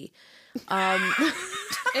might be.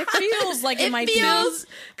 It feels like it might be. All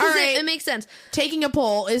right. It makes sense. Taking a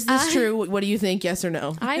poll. Is this true? What do you think? Yes or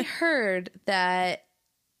no? I heard that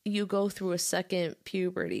you go through a second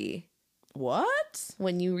puberty. What?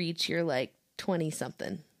 When you reach your, like,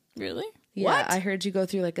 20-something. Really? Yeah, What? I heard you go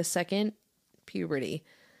through, like, a second puberty.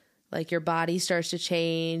 Like, your body starts to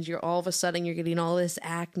change. You're all of a sudden you're getting all this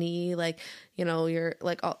acne. Like, you know, you're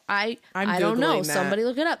like, oh, I don't know. Googling that. Somebody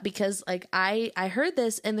look it up because, like, I heard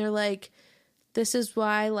this and they're like, this is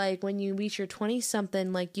why, like, when you reach your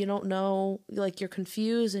 20-something, like, you don't know, like, you're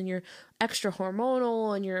confused and you're extra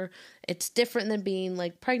hormonal and it's different than being,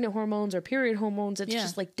 like, pregnant hormones or period hormones. It's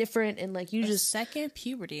just, like, different and, like, you just second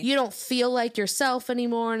puberty. You don't feel like yourself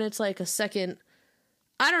anymore, and it's like a second.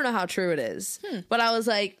 I don't know how true it is, but I was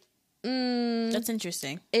like, that's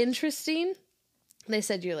interesting. Interesting. They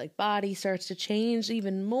said your, like, body starts to change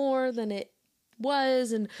even more than it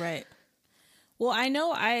was, and Right. Well, I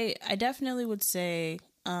know I definitely would say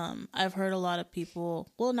I've heard a lot of people,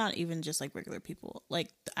 well, not even just, like, regular people. Like,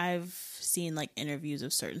 I've seen, like, interviews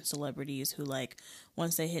of certain celebrities who, like,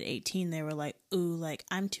 once they hit 18, they were like, ooh, like,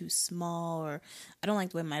 I'm too small, or I don't like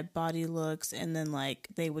the way my body looks. And then, like,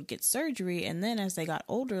 they would get surgery. And then as they got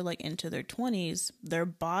older, like, into their 20s, their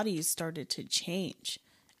bodies started to change.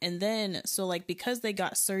 And then, so, like, because they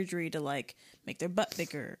got surgery to, like, make their butt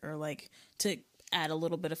bigger or, like, to add a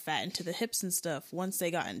little bit of fat into the hips and stuff, once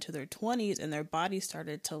they got into their 20s and their body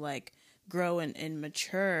started to, like, grow and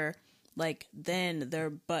mature, like, then their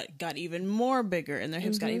butt got even more bigger and their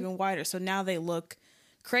hips got even wider. So now they look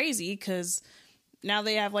crazy because now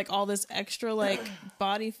they have, like, all this extra, like,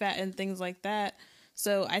 body fat and things like that.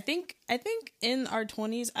 So I think in our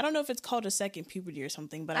 20s, I don't know if it's called a second puberty or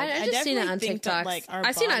something, but I just definitely seen it on think TikTok. that, like, our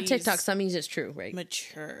I've seen it on bodies TikTok. Some means it's true, right?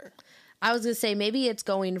 mature. I was gonna say maybe it's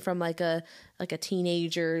going from like a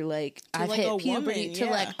teenager, like, To, I've like, hit a puberty woman, to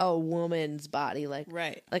yeah. like a woman's body, like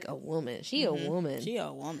Right. like a woman. She a woman. She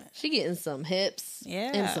a woman. She getting some hips,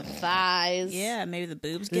 Yeah. and some thighs, Yeah, maybe the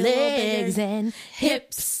boobs get a little legs bigger. and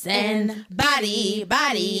hips and body.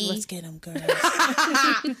 Let's get them, girls.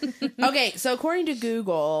 Okay, so according to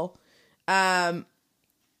Google,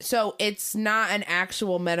 so it's not an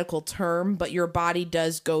actual medical term, but your body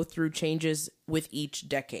does go through changes with each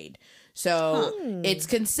decade. So it's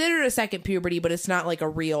considered a second puberty, but it's not like a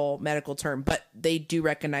real medical term, but they do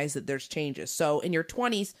recognize that there's changes. So in your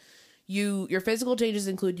 20s, your physical changes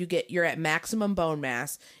include you're at maximum bone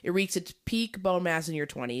mass. It reaches its peak bone mass in your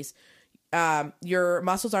 20s. Your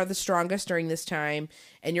muscles are the strongest during this time,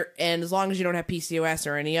 and as long as you don't have PCOS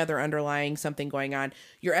or any other underlying something going on,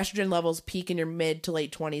 your estrogen levels peak in your mid to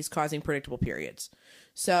late 20s, causing predictable periods.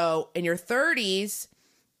 So in your 30s,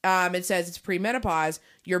 it says it's premenopause.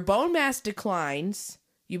 Your bone mass declines.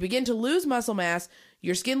 You begin to lose muscle mass.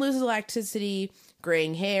 Your skin loses elasticity,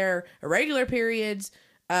 graying hair, irregular periods.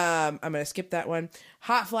 I'm going to skip that one.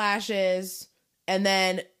 Hot flashes, and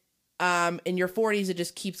then in your 40s, it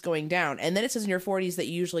just keeps going down. And then it says in your 40s that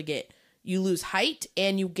you lose height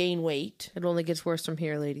and you gain weight. It only gets worse from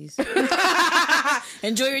here, ladies.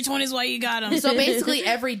 Enjoy your 20s while you got them. So basically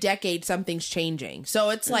every decade, something's changing. So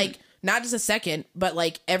it's like Not just a second, but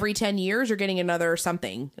like every 10 years you're getting another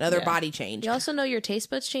body change. You also know your taste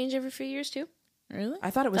buds change every few years too? Really? I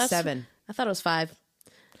thought it was 7. I thought it was 5.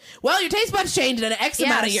 Well, your taste buds change in an X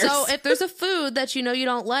amount of years. So if there's a food that you know you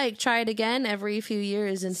don't like, try it again every few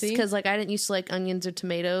years. And because like I didn't used to like onions or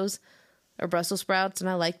tomatoes or Brussels sprouts, and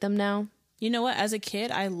I like them now. You know what? As a kid,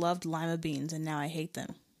 I loved lima beans, and now I hate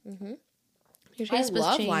them. Mm-hmm. I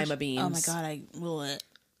love lima beans. Oh my God, I will it.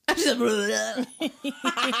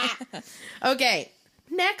 Okay,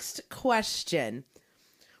 next question.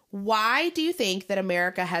 Why do you think that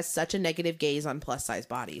America has such a negative gaze on plus size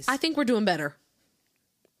bodies? I think we're doing better.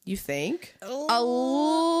 You think? A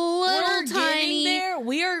little tiny there.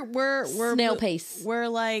 We're snail pace. We're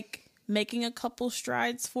like making a couple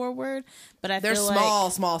strides forward, but They're feel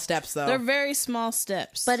small steps though. They're very small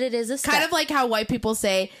steps. But it is a step. Kind of like how white people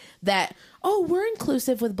say that, oh, we're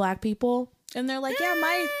inclusive with black people. And they're like, yeah,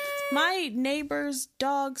 my neighbor's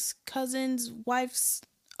dog's cousin's wife's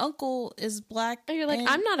uncle is black. And you're like,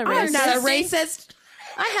 I'm not a racist. I'm not a racist.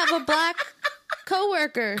 I have a black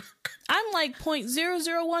coworker. I'm like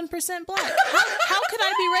 0.001% black. How could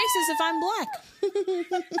I be racist if I'm black?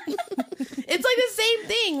 It's like the same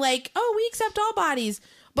thing. Like, oh, we accept all bodies,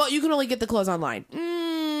 but you can only get the clothes online.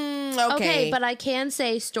 Okay, but I can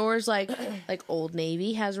say stores like Old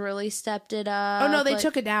Navy has really stepped it up. Oh no, they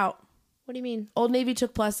took it out. What do you mean? Old Navy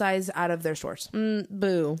took plus size out of their stores.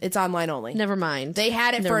 Boo. It's online only. Never mind. They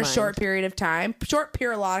had it for a short period of time, short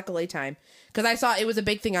periodically time. Because I saw it was a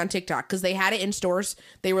big thing on TikTok because they had it in stores.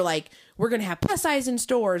 They were like, we're going to have plus size in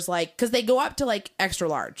stores. Like, because they go up to like extra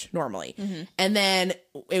large normally. Mm-hmm. And then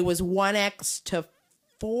it was 1X to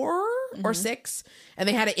 4 or 6. And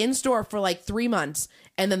they had it in store for like 3 months.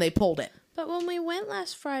 And then they pulled it. But when we went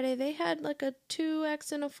last Friday, they had like a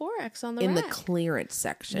 2X and a 4X on the in rack. the clearance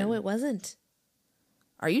section. No, it wasn't.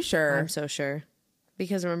 Are you sure? I'm so sure.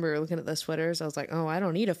 Because I remember looking at the sweaters, I was like, oh, I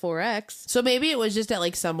don't need a 4X. So maybe it was just at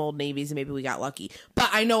like some Old Navies and maybe we got lucky. But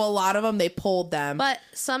I know a lot of them, they pulled them. But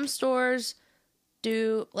some stores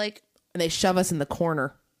do like... And they shove us in the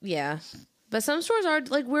corner. Yeah. But some stores are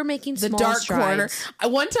like, we're making small the dark strides.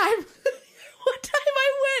 Corner. One time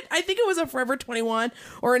I went, I think it was a Forever 21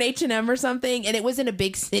 or an H&M or something, and it was in a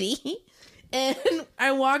big city. And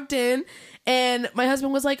I walked in, and my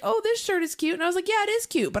husband was like, oh, this shirt is cute. And I was like, yeah, it is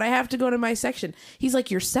cute, but I have to go to my section. He's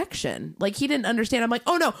like, your section? Like, he didn't understand. I'm like,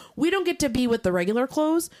 oh, no, we don't get to be with the regular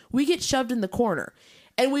clothes. We get shoved in the corner.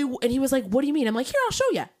 And he was like, what do you mean? I'm like, here, I'll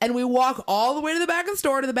show you. And we walk all the way to the back of the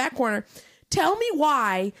store, to the back corner. Tell me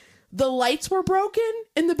why the lights were broken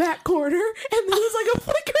in the back corner, and there was like a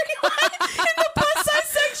flickering light in the plus size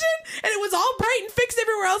section, and it was all bright and fixed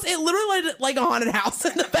everywhere else. It literally looked like a haunted house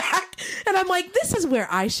in the back. And I'm like, this is where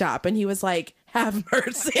I shop. And he was like, have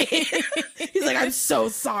mercy. He's like, I'm so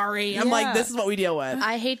sorry. I'm like, this is what we deal with.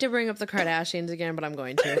 I hate to bring up the Kardashians again, but I'm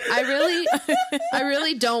going to. I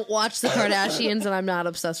really don't watch the Kardashians, and I'm not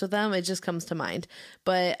obsessed with them. It just comes to mind.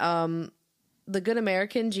 But the Good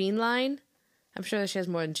American jean line, I'm sure that she has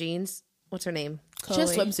more than jeans. What's her name? Chloe. She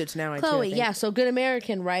has swimsuits now. Chloe, yeah. So Good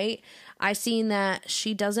American, right? I seen that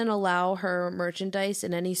she doesn't allow her merchandise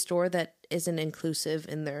in any store that isn't inclusive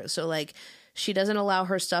in there. So like, she doesn't allow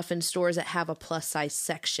her stuff in stores that have a plus size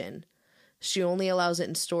section. She only allows it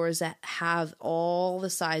in stores that have all the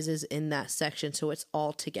sizes in that section, so it's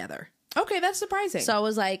all together. Okay, that's surprising. So I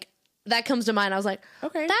was like, that comes to mind. I was like,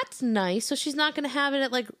 okay, that's nice. So she's not going to have it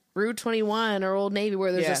at like Rue 21 or Old Navy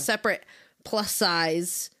where there's a separate plus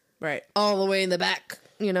size, right, all the way in the back,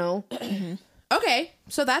 you know. Okay,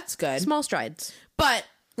 so that's good. Small strides, but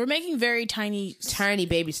we're making very tiny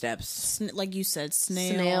baby steps, like you said,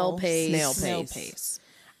 snail pace.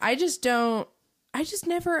 I just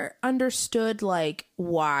never understood like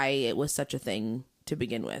why it was such a thing to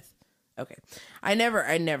begin with. Okay, I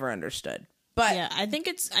never understood. But yeah, I think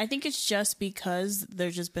it's just because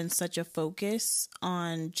there's just been such a focus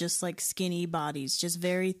on just like skinny bodies, just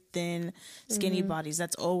very thin, skinny bodies.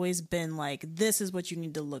 That's always been like, this is what you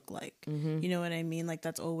need to look like. You know what I mean? Like,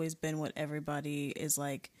 that's always been what everybody is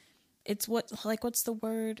like. It's what, like, what's the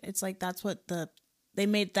word? It's like, that's what they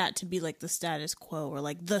made that to be like the status quo or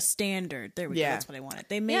like the standard. There we go. That's what I wanted.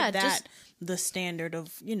 They made that the standard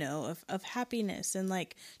of, you know, of happiness and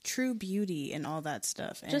like true beauty and all that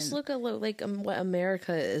stuff. And just look at like what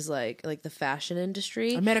America is like the fashion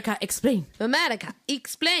industry. America, explain.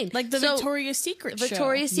 Like the Victoria's Secret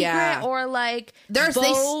show. Or like they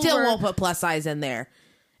still won't put plus size in there.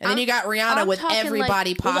 And then you got Rihanna with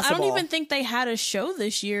everybody possible. I don't even think they had a show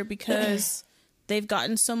this year because they've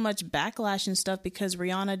gotten so much backlash and stuff because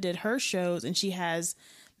Rihanna did her shows and she has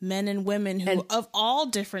men and women who of all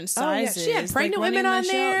different sizes. She had pregnant women on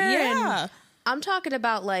there. Yeah. I'm talking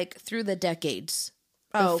about like through the decades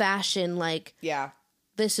Oh. of fashion, like Yeah.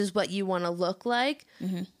 this is what you want to look like.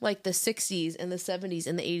 Like the 60s and the 70s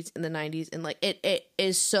and the 80s and the 90s, and like it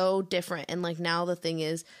is so different. And like now the thing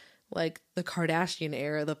is like the Kardashian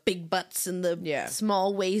era, the big butts and the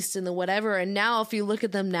small waist and the whatever. And now if you look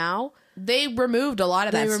at them now, They removed a lot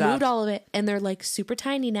of that they stuff. removed all of it, and they're like super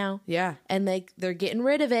tiny now. Yeah. And they're getting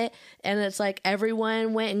rid of it, and it's like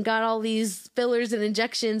everyone went and got all these fillers and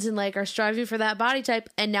injections and like are striving for that body type,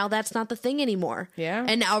 and now that's not the thing anymore. Yeah.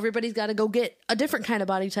 And now everybody's got to go get a different kind of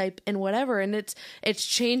body type and whatever, and it's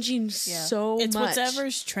changing so It's much.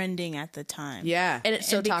 whatever's trending at the time. Yeah. And it's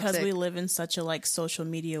so And because toxic. we live in such a like social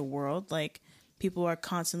media world, like people are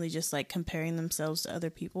constantly just like comparing themselves to other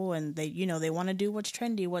people, and they they want to do what's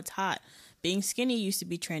trendy, what's hot. Being skinny used to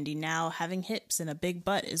be trendy. Now having hips and a big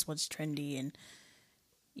butt is what's trendy, and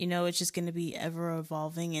it's just going to be ever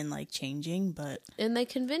evolving and like changing. But And they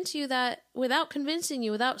convince you that without convincing you,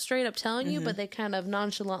 without straight up telling you, but they kind of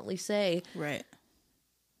nonchalantly say right,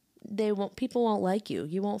 people won't like you.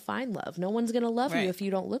 You won't find love. No one's going to love Right. you if you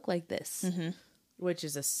don't look like this. Which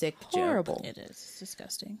is a sick Horrible. joke. it is. It's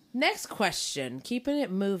disgusting. Next question, keeping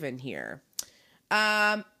it moving here,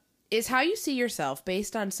 is how you see yourself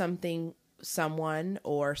based on something someone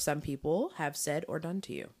or some people have said or done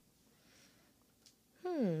to you.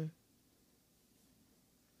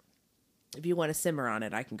 If you want to simmer on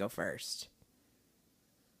it, I can go first.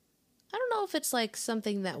 I don't know if it's like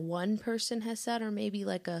something that one person has said, or maybe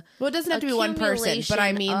like a Well, it doesn't have to be one person, but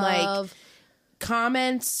I mean like of-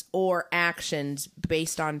 comments or actions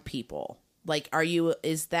based on people. Like,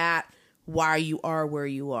 is that why you are where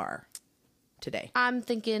you are today? I'm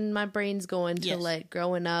thinking my brain's going to Yes. like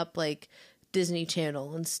growing up, like Disney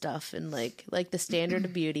Channel and stuff, and like the standard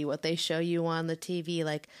of beauty, what they show you on the TV.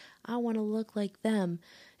 Like, I want to look like them,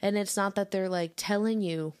 and it's not that they're like telling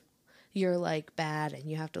you you're like bad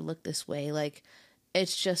and you have to look this way. Like,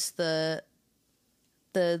 it's just the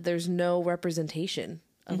there's no representation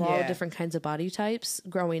of all Yeah. different kinds of body types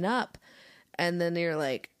growing up, and then you're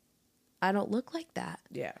like, I don't look like that.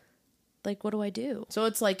 Yeah. Like, what do I do? So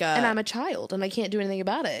it's like And I'm a child, and I can't do anything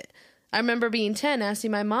about it. I remember being 10,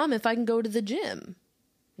 asking my mom if I can go to the gym.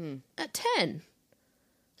 At 10.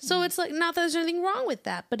 So it's like, not that there's anything wrong with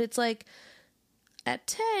that, but it's like, at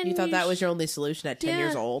 10... you thought that was your only solution at 10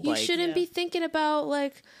 years old? You Like, shouldn't be thinking about,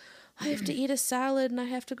 like, I have to eat a salad, and I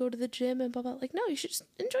have to go to the gym, and blah, blah. Like, no, you should just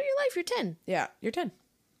enjoy your life. You're 10. yeah, you're 10.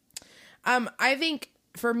 I think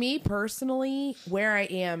for me personally, where I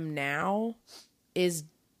am now is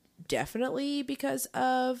definitely because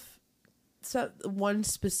of one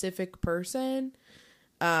specific person.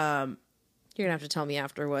 You're going to have to tell me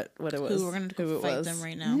after what it was. Who we're going to fight them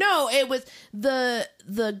right now? No, it was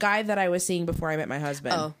the guy that I was seeing before I met my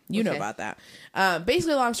husband. Oh, you know okay. about that.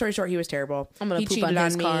 Basically, long story short, he was terrible. I'm gonna he poop cheated on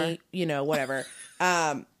his me, car. Whatever.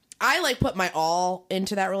 I like put my all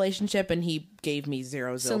into that relationship, and he gave me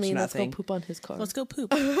zero zilch Celine, let's go nothing. poop on his car. Let's go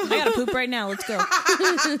poop. I gotta poop right now. Let's go.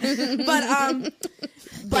 But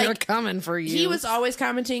They're like coming for you. he was always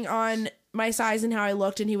commenting on my size and how I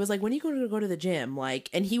looked, and he was like, "When are you going to go to the gym?" Like,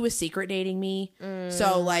 and he was secret dating me,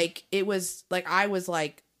 so like it was like I was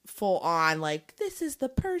like full on like, this is the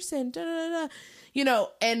person, da, da, da.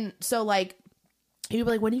 And so like he'd be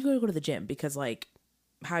like, "When are you going to go to the gym?" Because like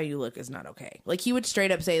how you look is not okay. Like he would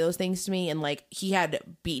straight up say those things to me, and like he had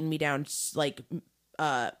beaten me down like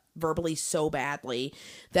verbally so badly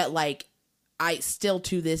that like I still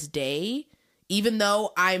to this day, even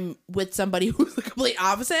though I'm with somebody who's the complete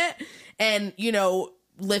opposite and,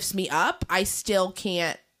 lifts me up, I still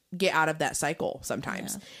can't get out of that cycle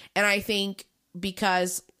sometimes. Yeah. And I think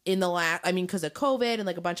because because of COVID and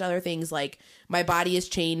like a bunch of other things, like my body has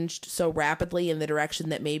changed so rapidly in the direction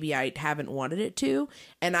that maybe I haven't wanted it to.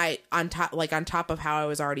 And on top of how I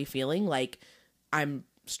was already feeling, like I'm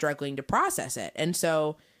struggling to process it. And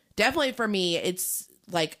so definitely for me, it's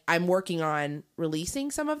like I'm working on releasing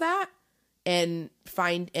some of that and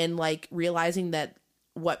like realizing that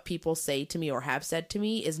what people say to me or have said to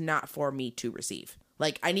me is not for me to receive.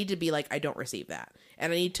 Like I need to be like, I don't receive that.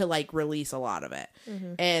 And I need to like release a lot of it.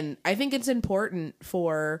 Mm-hmm. And I think it's important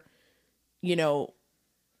for,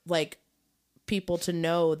 like people to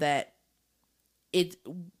know that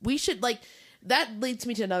we should like, that leads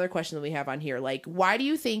me to another question that we have on here. Like, why do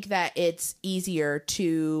you think that it's easier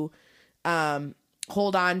to,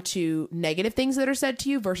 hold on to negative things that are said to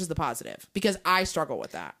you versus the positive? Because I struggle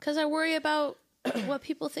with that. Because I worry about what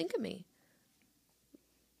people think of me.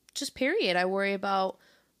 Just period. I worry about,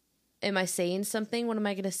 am I saying something? What am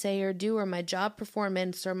I going to say or do? Or my job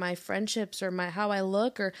performance or my friendships or how I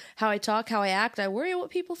look or how I talk, how I act. I worry what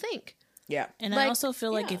people think. Yeah. And Like, I also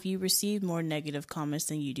feel like yeah. if you receive more negative comments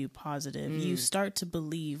than you do positive, you start to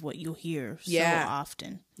believe what you hear so Yeah.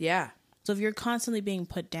 often. Yeah. So if you're constantly being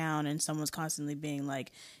put down and someone's constantly being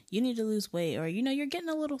like, you need to lose weight, or, you know, you're getting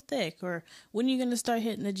a little thick, or when are you going to start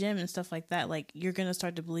hitting the gym and stuff like that, like, you're going to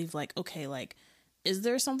start to believe, like, okay, like, is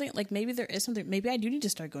there something, like, maybe there is something, maybe I do need to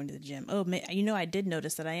start going to the gym. Oh, you know, I did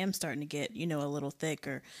notice that I am starting to get, you know, a little thick,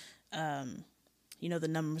 or, you know, the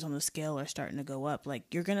numbers on the scale are starting to go up. Like,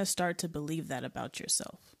 you're going to start to believe that about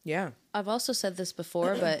yourself. Yeah. I've also said this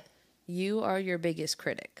before, but you are your biggest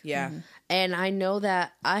critic. Yeah. And I know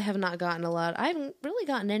that I haven't really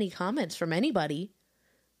gotten any comments from anybody.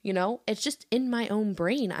 You know, it's just in my own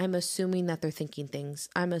brain. I'm assuming that they're thinking things.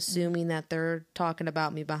 I'm assuming that they're talking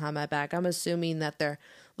about me behind my back. I'm assuming that they're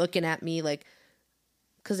looking at me like,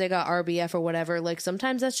 because they got RBF or whatever. Like,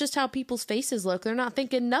 sometimes that's just how people's faces look. They're not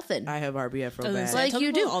thinking nothing. I have RBF real bad. Like,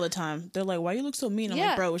 you do all the time. They're like, why you look so mean? I'm Yeah.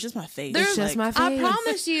 like, bro, it's just my face. They're- It's just my Like, face. I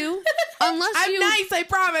promise you, unless I'm you... nice, I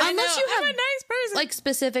promise. Unless you have I'm a nice person. like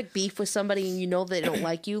specific beef with somebody and you know they don't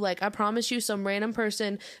like you, like I promise you some random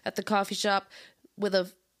person at the coffee shop with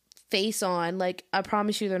a face on, like I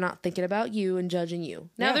promise you they're not thinking about you and judging you.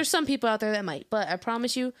 Now Yeah. there's some people out there that might, but I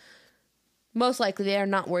promise you most likely they are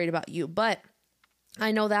not worried about you. But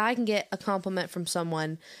I know that I can get a compliment from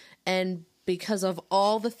someone, and because of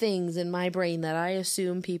all the things in my brain that I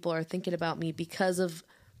assume people are thinking about me because of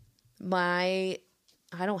my,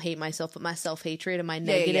 I don't hate myself, but my self-hatred and my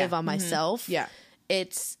negative on myself. Yeah.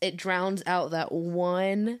 It drowns out that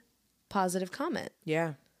one positive comment,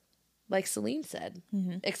 Yeah. like Celine said.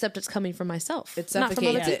 Except it's coming from myself. It not from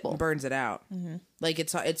other suffocates it people. and burns it out. Like,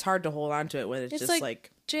 it's hard to hold on to it when it's just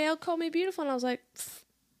like JL called me beautiful, and I was like,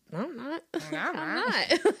 no, I'm not. I'm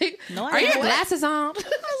not. Like, no, are your glasses on? I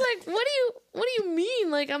was like, what do you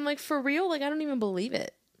mean? Like, I'm like, for real? Like, I don't even believe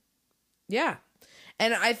it. Yeah.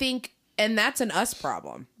 And I think, and that's an us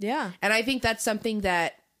problem. Yeah. And I think that's something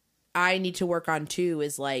that I need to work on too,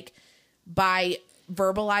 is like, by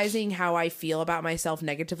verbalizing how I feel about myself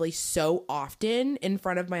negatively so often in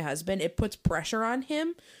front of my husband, it puts pressure on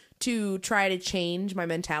him to try to change my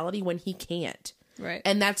mentality when he can't. Right.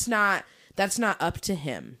 And that's not up to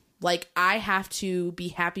him. Like, I have to be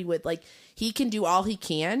happy with, like, he can do all he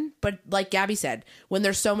can, but like Gabby said, when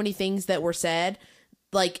there's so many things that were said,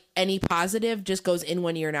 like, any positive just goes in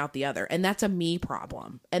one ear and out the other. And that's a me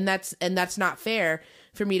problem. And that's not fair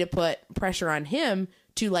for me to put pressure on him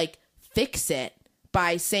to, like, fix it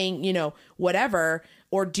by saying, you know, whatever,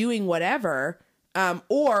 or doing whatever,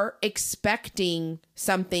 or expecting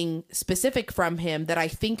something specific from him that I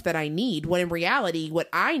think that I need, when in reality, what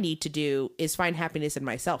I need to do is find happiness in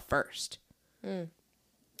myself first. We're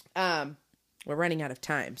running out of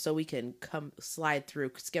time, so we can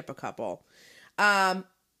skip a couple.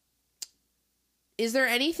 Is there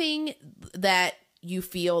anything that you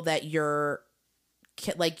feel that you're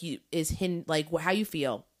like you is like how you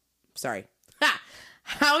feel? Sorry.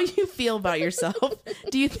 How you feel about yourself?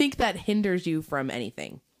 Do you think that hinders you from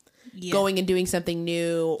anything? Yeah. Going and doing something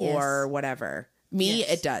new Yes. or whatever? Me, Yes.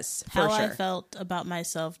 it does, for How sure. I felt about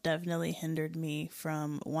myself definitely hindered me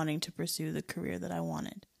from wanting to pursue the career that I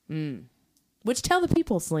wanted. Which, tell the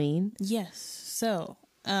people, Celine. Yes. So,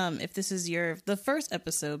 if this is the first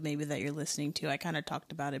episode maybe that you're listening to, I kind of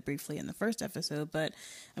talked about it briefly in the first episode, but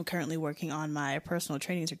I'm currently working on my personal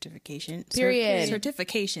training certification. Period.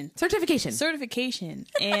 Certification.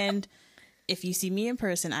 And if you see me in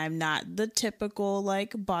person, I'm not the typical,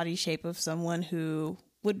 like, body shape of someone who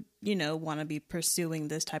would, you know, want to be pursuing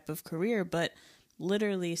this type of career, but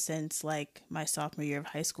literally since, like, my sophomore year of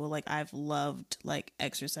high school, like, I've loved, like,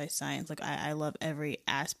 exercise science. Like, I love every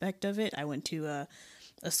aspect of it. I went to a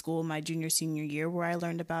school my senior year where I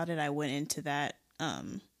learned about it. I went into that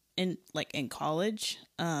in college,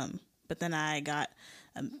 but then I got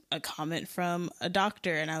a comment from a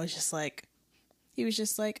doctor, and I was just like, he was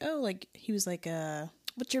just like, oh, like, he was like,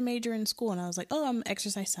 what's your major in school? And I was like, oh, I'm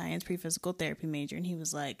exercise science, pre-physical therapy major. And he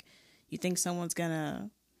was like, you think someone's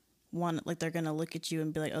gonna they're gonna look at you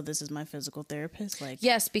and be like, oh, this is my physical therapist? Like,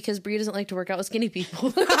 Yes, because Brie doesn't like to work out with skinny people.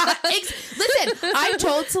 Listen, I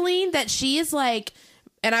told Celine that she is like,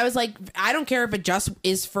 and I was like, I don't care if it just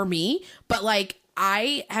is for me, but like,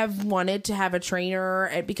 I have wanted to have a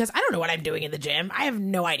trainer because I don't know what I'm doing in the gym. I have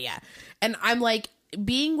no idea. And I'm like,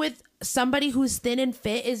 being with somebody who's thin and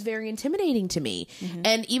fit is very intimidating to me.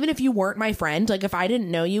 And even if you weren't my friend, like, if I didn't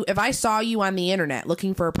know you, if I saw you on the internet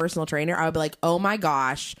looking for a personal trainer, I would be like, oh my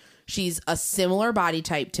gosh, she's a similar body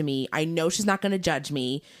type to me. I know she's not going to judge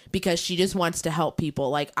me because she just wants to help people.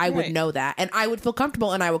 Like, I would Right. know that, and I would feel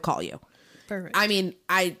comfortable, and I would call you. perfect. I mean,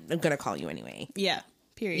 I'm going to call you anyway. Yeah.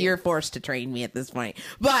 Period. You're forced to train me at this point.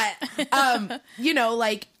 But, you know,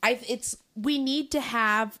 like, we need to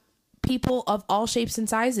have people of all shapes and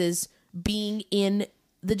sizes being in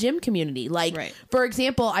the gym community. Like, for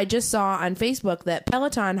example, I just saw on Facebook that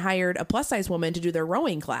Peloton hired a plus size woman to do their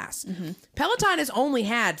rowing class. Peloton has only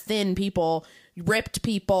had thin people, ripped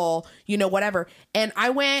people, you know, whatever. And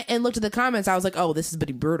I went and looked at the comments. I was like, oh, this is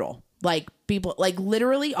pretty brutal. Like, people, like,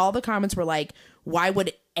 literally all the comments were like, why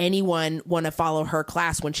would anyone want to follow her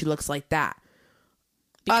class when she looks like that?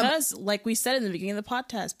 Because, like we said in the beginning of the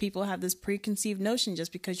podcast, people have this preconceived notion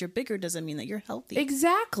just because you're bigger doesn't mean that you're healthy.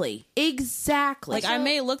 Exactly. Like, I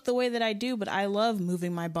may look the way that I do, but I love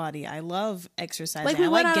moving my body. I love exercising. Like, we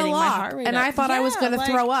went on getting a my walk, heart rate and up. I thought I was going to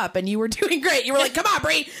throw up, and you were doing great. You were like, come on,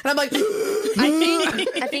 Bree. And I'm like,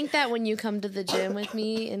 I think that when you come to the gym with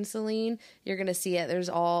me and Celine, you're going to see it.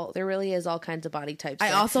 There really is all kinds of body types.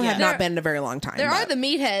 I also have not been in a very long time. There are the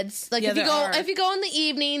meatheads. Like, if you go in the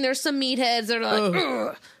evening, there's some meatheads that are like, ugh,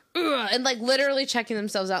 ugh, and like literally checking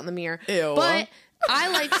themselves out in the mirror. Ew. But I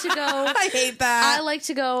like to go. I hate that. I like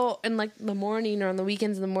to go in like the morning or on the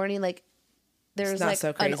weekends in the morning. Like, there's like so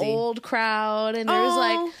an crazy. old crowd, and there's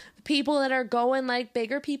like people that are going, like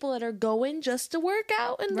bigger people that are going just to work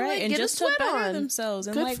out and like, and get just a sweat to better on themselves.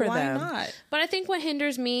 And Good like, for why them. not? But I think what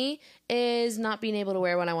hinders me is not being able to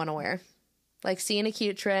wear what I want to wear. Like, seeing a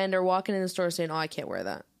cute trend or walking in the store saying, oh, I can't wear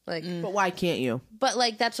that. Like, But why can't you? but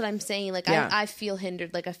like, that's what I'm saying. Like, Yeah. I feel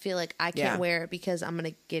hindered. Like, I feel like I can't Yeah. wear it because I'm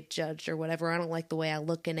going to get judged or whatever. I don't like the way I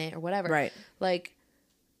look in it or whatever. Right. Like,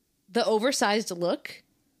 the oversized look,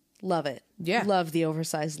 love it. Yeah. Love the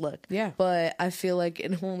oversized look. Yeah. But I feel like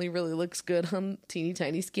it only really looks good on teeny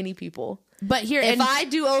tiny skinny people. But here, If and I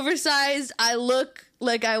do oversized, I look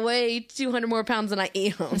like I weigh 200 more pounds than I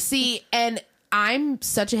am. see, and I'm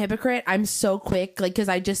such a hypocrite. I'm so quick, like, because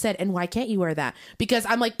I just said, and why can't you wear that? Because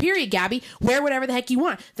I'm like, period, Gabby, wear whatever the heck you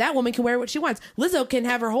want. That woman can wear what she wants. Lizzo can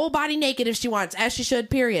have her whole body naked if she wants, as she should,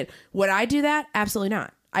 period. Would I do that? Absolutely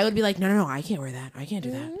not. I would be like, no, I can't wear that. I can't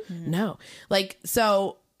do that. No. Like,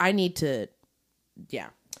 so I need to, yeah.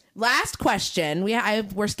 Last question.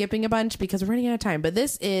 We're skipping a bunch because we're running out of time, but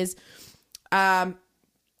this is, what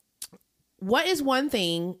is one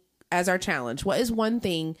thing as our challenge? What is one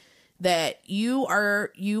thing that you are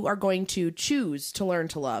going to choose to learn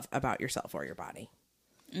to love about yourself or your body?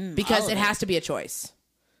 Because it has to be a choice.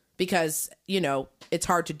 Because, you know, it's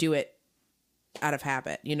hard to do it out of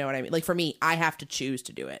habit. You know what I mean? Like, for me, I have to choose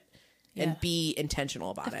to do it and be intentional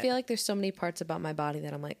about it. I feel like there's so many parts about my body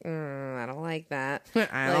that I'm like, I don't like that.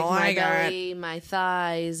 I don't my like belly, my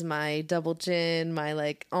thighs, my double chin, my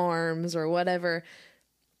like arms or whatever.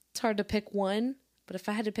 It's hard to pick one, but if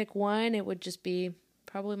I had to pick one, it would just be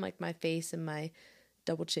probably like my face and my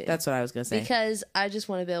double chin. That's what I was going to say. Because I just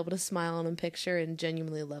want to be able to smile on a picture and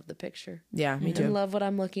genuinely love the picture. Yeah, me too. And love what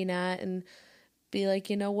I'm looking at and be like,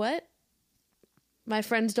 you know what? My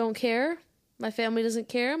friends don't care. My family doesn't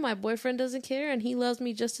care. My boyfriend doesn't care. And he loves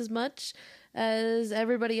me just as much as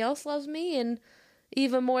everybody else loves me. And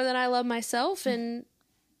even more than I love myself. And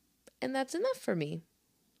that's enough for me.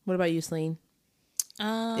 What about you, Celine?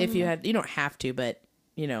 If you had, you don't have to, but,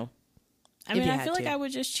 you know. I mean, I feel like I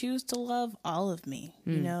would just choose to love all of me.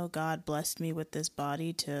 You know, God blessed me with this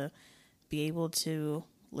body to be able to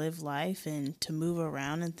live life and to move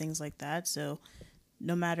around and things like that. So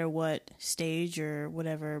no matter what stage or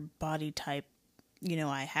whatever body type, you know,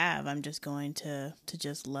 I have, I'm just going to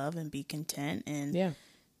just love and be content and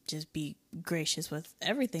just be gracious with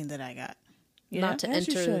everything that I got. Not to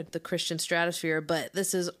enter the Christian stratosphere, but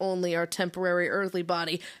this is only our temporary earthly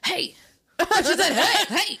body. Hey! She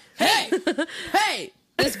said, hey!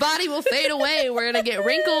 This body will fade away. We're going to get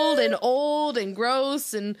wrinkled and old and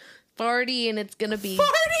gross and farty, and it's going to be...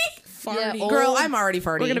 Farty? Yeah, Girl, I'm already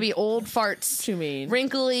farty. We're going to be old farts. What you mean?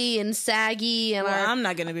 Wrinkly and saggy. And I'm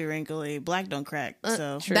not going to be wrinkly. Black don't crack,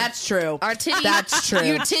 so... True. That's true. Our titties... That's true.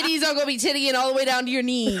 Your titties are going to be tittying all the way down to your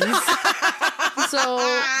knees.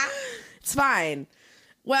 So... It's fine.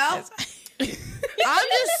 Well... I'm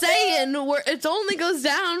just saying, it only goes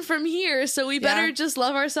down from here, so we better just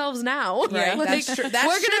love ourselves now. Right, that's true. That's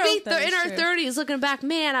we're going to be in our true. 30s looking back,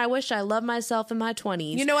 man, I wish I loved myself in my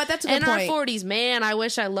 20s. You know what? That's a good point. In our 40s, man, I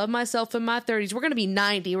wish I loved myself in my 30s. We're going to be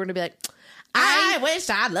 90. We're going to be like, I wish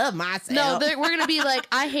I loved myself. No, we're going to be like,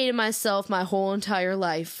 I hated myself my whole entire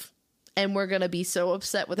life. And we're going to be so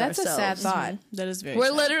upset with That's ourselves. a sad thought. That is very We're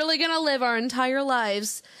sad. literally going to live our entire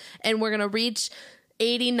lives, and we're going to reach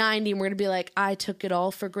 80, 90, and we're going to be like, I took it all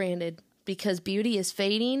for granted. because beauty is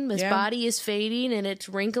fading. This body is fading and it's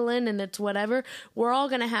wrinkling and it's whatever. We're all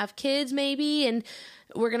going to have kids maybe, and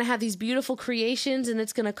we're going to have these beautiful creations, and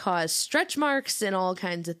it's going to cause stretch marks and all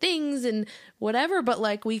kinds of things and whatever. But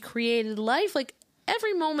like, we created life, like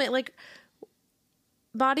every moment, like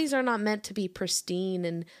bodies are not meant to be pristine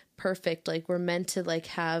and perfect. Like, we're meant to like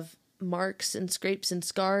have marks and scrapes and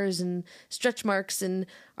scars and stretch marks, and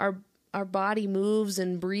our body moves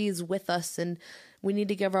and breathes with us, and we need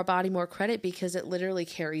to give our body more credit because it literally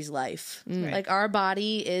carries life. Like, our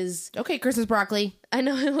body is... Okay, Christmas broccoli. I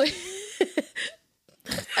know. Everybody's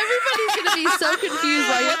going to be so confused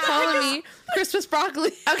why you're calling me Christmas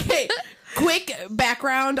broccoli. Okay, quick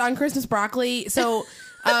background on Christmas broccoli. So...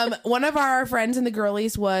 one of our friends in the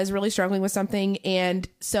girlies was really struggling with something, and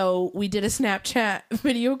so we did a Snapchat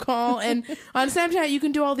video call, and on Snapchat you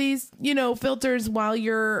can do all these, filters while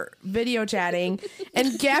you're video chatting,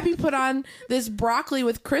 and Gabby put on this broccoli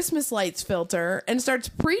with Christmas lights filter and starts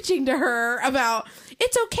preaching to her about,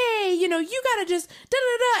 it's okay, you gotta just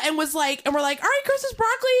da-da-da, and we're like, all right, Christmas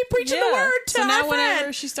broccoli, preaching the word to so now our whenever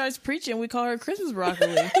friend. she starts preaching, we call her Christmas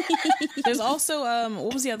broccoli. There's also,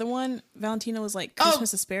 what was the other one? Valentina was like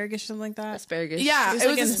Christmas asparagus or something like that. Asparagus. Yeah, it was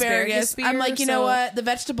like an asparagus. asparagus I'm like, spear, you know so- what? The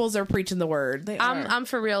vegetables are preaching the word. I'm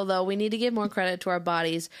for real though. We need to give more credit to our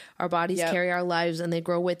bodies. Our bodies Yep. carry our lives, and they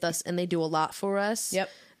grow with us, and they do a lot for us. Yep.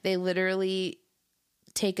 They literally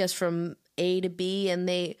take us from A to B, and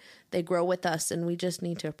they grow with us, and we just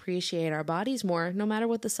need to appreciate our bodies more, no matter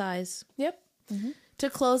what the size. Yep. To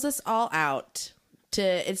close us all out,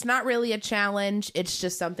 it's not really a challenge. It's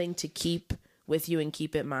just something to keep with you and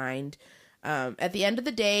keep in mind. At the end of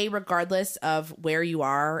the day, regardless of where you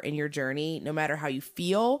are in your journey, no matter how you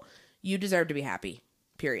feel, you deserve to be happy,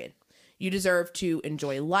 period. You deserve to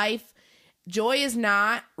enjoy life. Joy is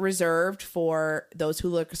not reserved for those who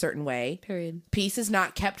look a certain way. Period. Peace is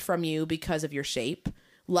not kept from you because of your shape.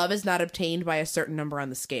 Love is not obtained by a certain number on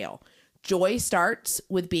the scale. Joy starts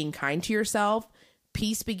with being kind to yourself.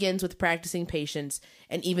 Peace begins with practicing patience,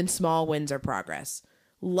 and even small wins are progress.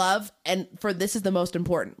 Love, and for this is the most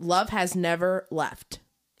important, love has never left.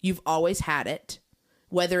 You've always had it,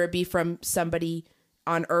 whether it be from somebody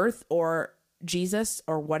on earth or Jesus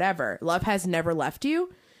or whatever. Love has never left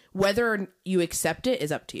you. Whether you accept it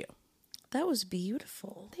is up to you. That was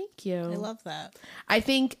beautiful. Thank you. I love that. I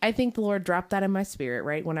think the Lord dropped that in my spirit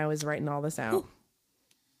right when I was writing all this out.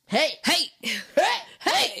 Hey, Hey,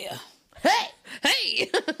 hey, hey, hey!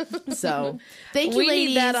 So thank you, We ladies.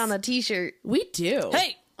 need that on a t-shirt. We do.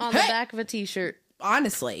 Hey, On the back of a t-shirt.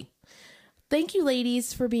 Honestly, thank you,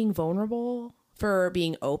 ladies, for being vulnerable, for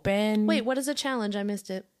being open. Wait, what is a challenge? I missed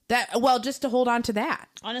it. Just to hold on to that.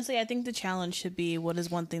 honestly, I think the challenge should be, what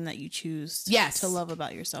is one thing that you choose Yes. to love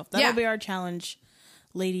about yourself? That'll Yeah. be our challenge,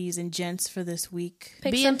 ladies and gents, for this week.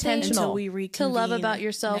 Pick Be something intentional. Until we to reconvene love about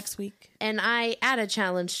yourself next week. And I add a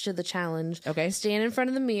challenge to the challenge. Okay. Stand in front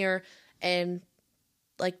of the mirror and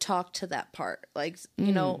like talk to that part. Like,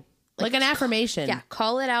 you know, Like an affirmation. yeah,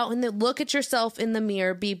 call it out and then look at yourself in the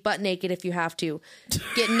mirror. Be butt naked if you have to.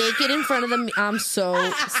 Get naked in front of the I'm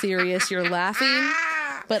so serious. You're laughing,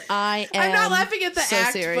 but I am I'm not laughing at the so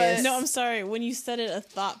act, serious. but- No, I'm sorry. When you said it, a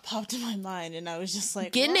thought popped in my mind, and I was just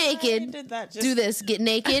like, Get why naked. did that just... Do this. Get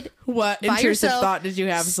naked. What by intrusive yourself, thought did you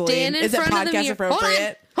have, Celine? stand in Is it front of the podcast mirror.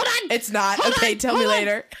 appropriate? Hold on. It's not. Hold Okay, on, tell me hold on.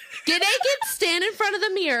 later. Get naked, stand in front of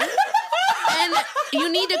the mirror, and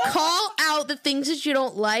you need to call out the things that you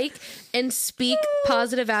don't like and speak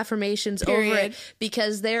positive affirmations over Period. it,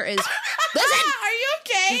 because there is... Are Listen! you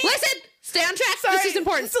okay? Listen! Stay on track. Sorry, This is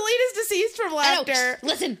important. Celine is deceased from I know. laughter.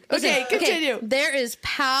 Listen. Okay, continue. There is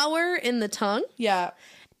power in the tongue, Yeah.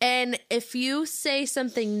 and if you say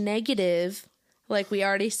something negative, like we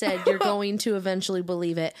already said, you're going to eventually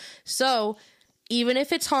believe it. So... even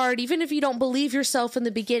if it's hard, even if you don't believe yourself in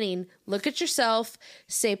the beginning, look at yourself,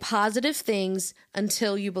 say positive things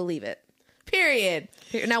until you believe it. Period.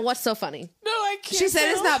 Here, now, what's so funny? No, I can't. She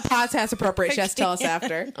said it's tell. not podcast appropriate. She has to tell us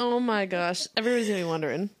after. Oh my gosh. Everybody's going to be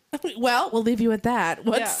wondering. Well, we'll leave you with that.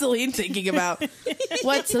 What's Yeah. Celine thinking about?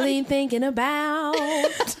 What's Celine thinking about?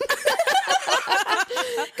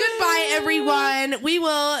 Goodbye, everyone. We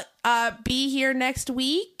will be here next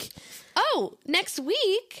week. Oh, next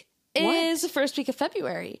week is the first week of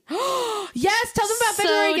February. Yes, tell them about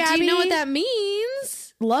February, Gabby. do you know what that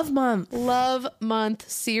means? Love month. Love Month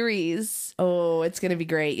series. Oh, it's gonna be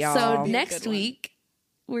great, y'all. So a next good one. week,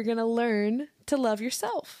 we're going to learn to love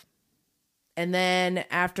yourself. and then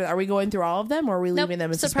after, are we going through all of them, or are we leaving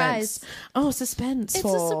them in surprise. suspense? Oh, suspenseful. It's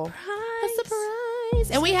a surprise. A surprise.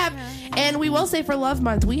 nice. And we will say for Love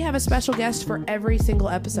Month, we have a special guest for every single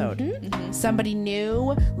episode. Somebody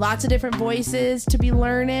new, lots of different voices to be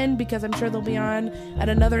learning, because I'm sure they'll be on at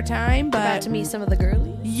another time. But About to meet some of the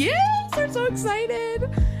girlies. yes, we're so excited.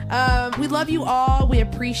 We love you all. We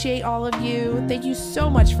appreciate all of you. Thank you so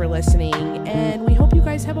much for listening, and we hope you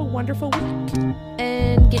guys have a wonderful week.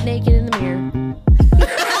 And get naked in the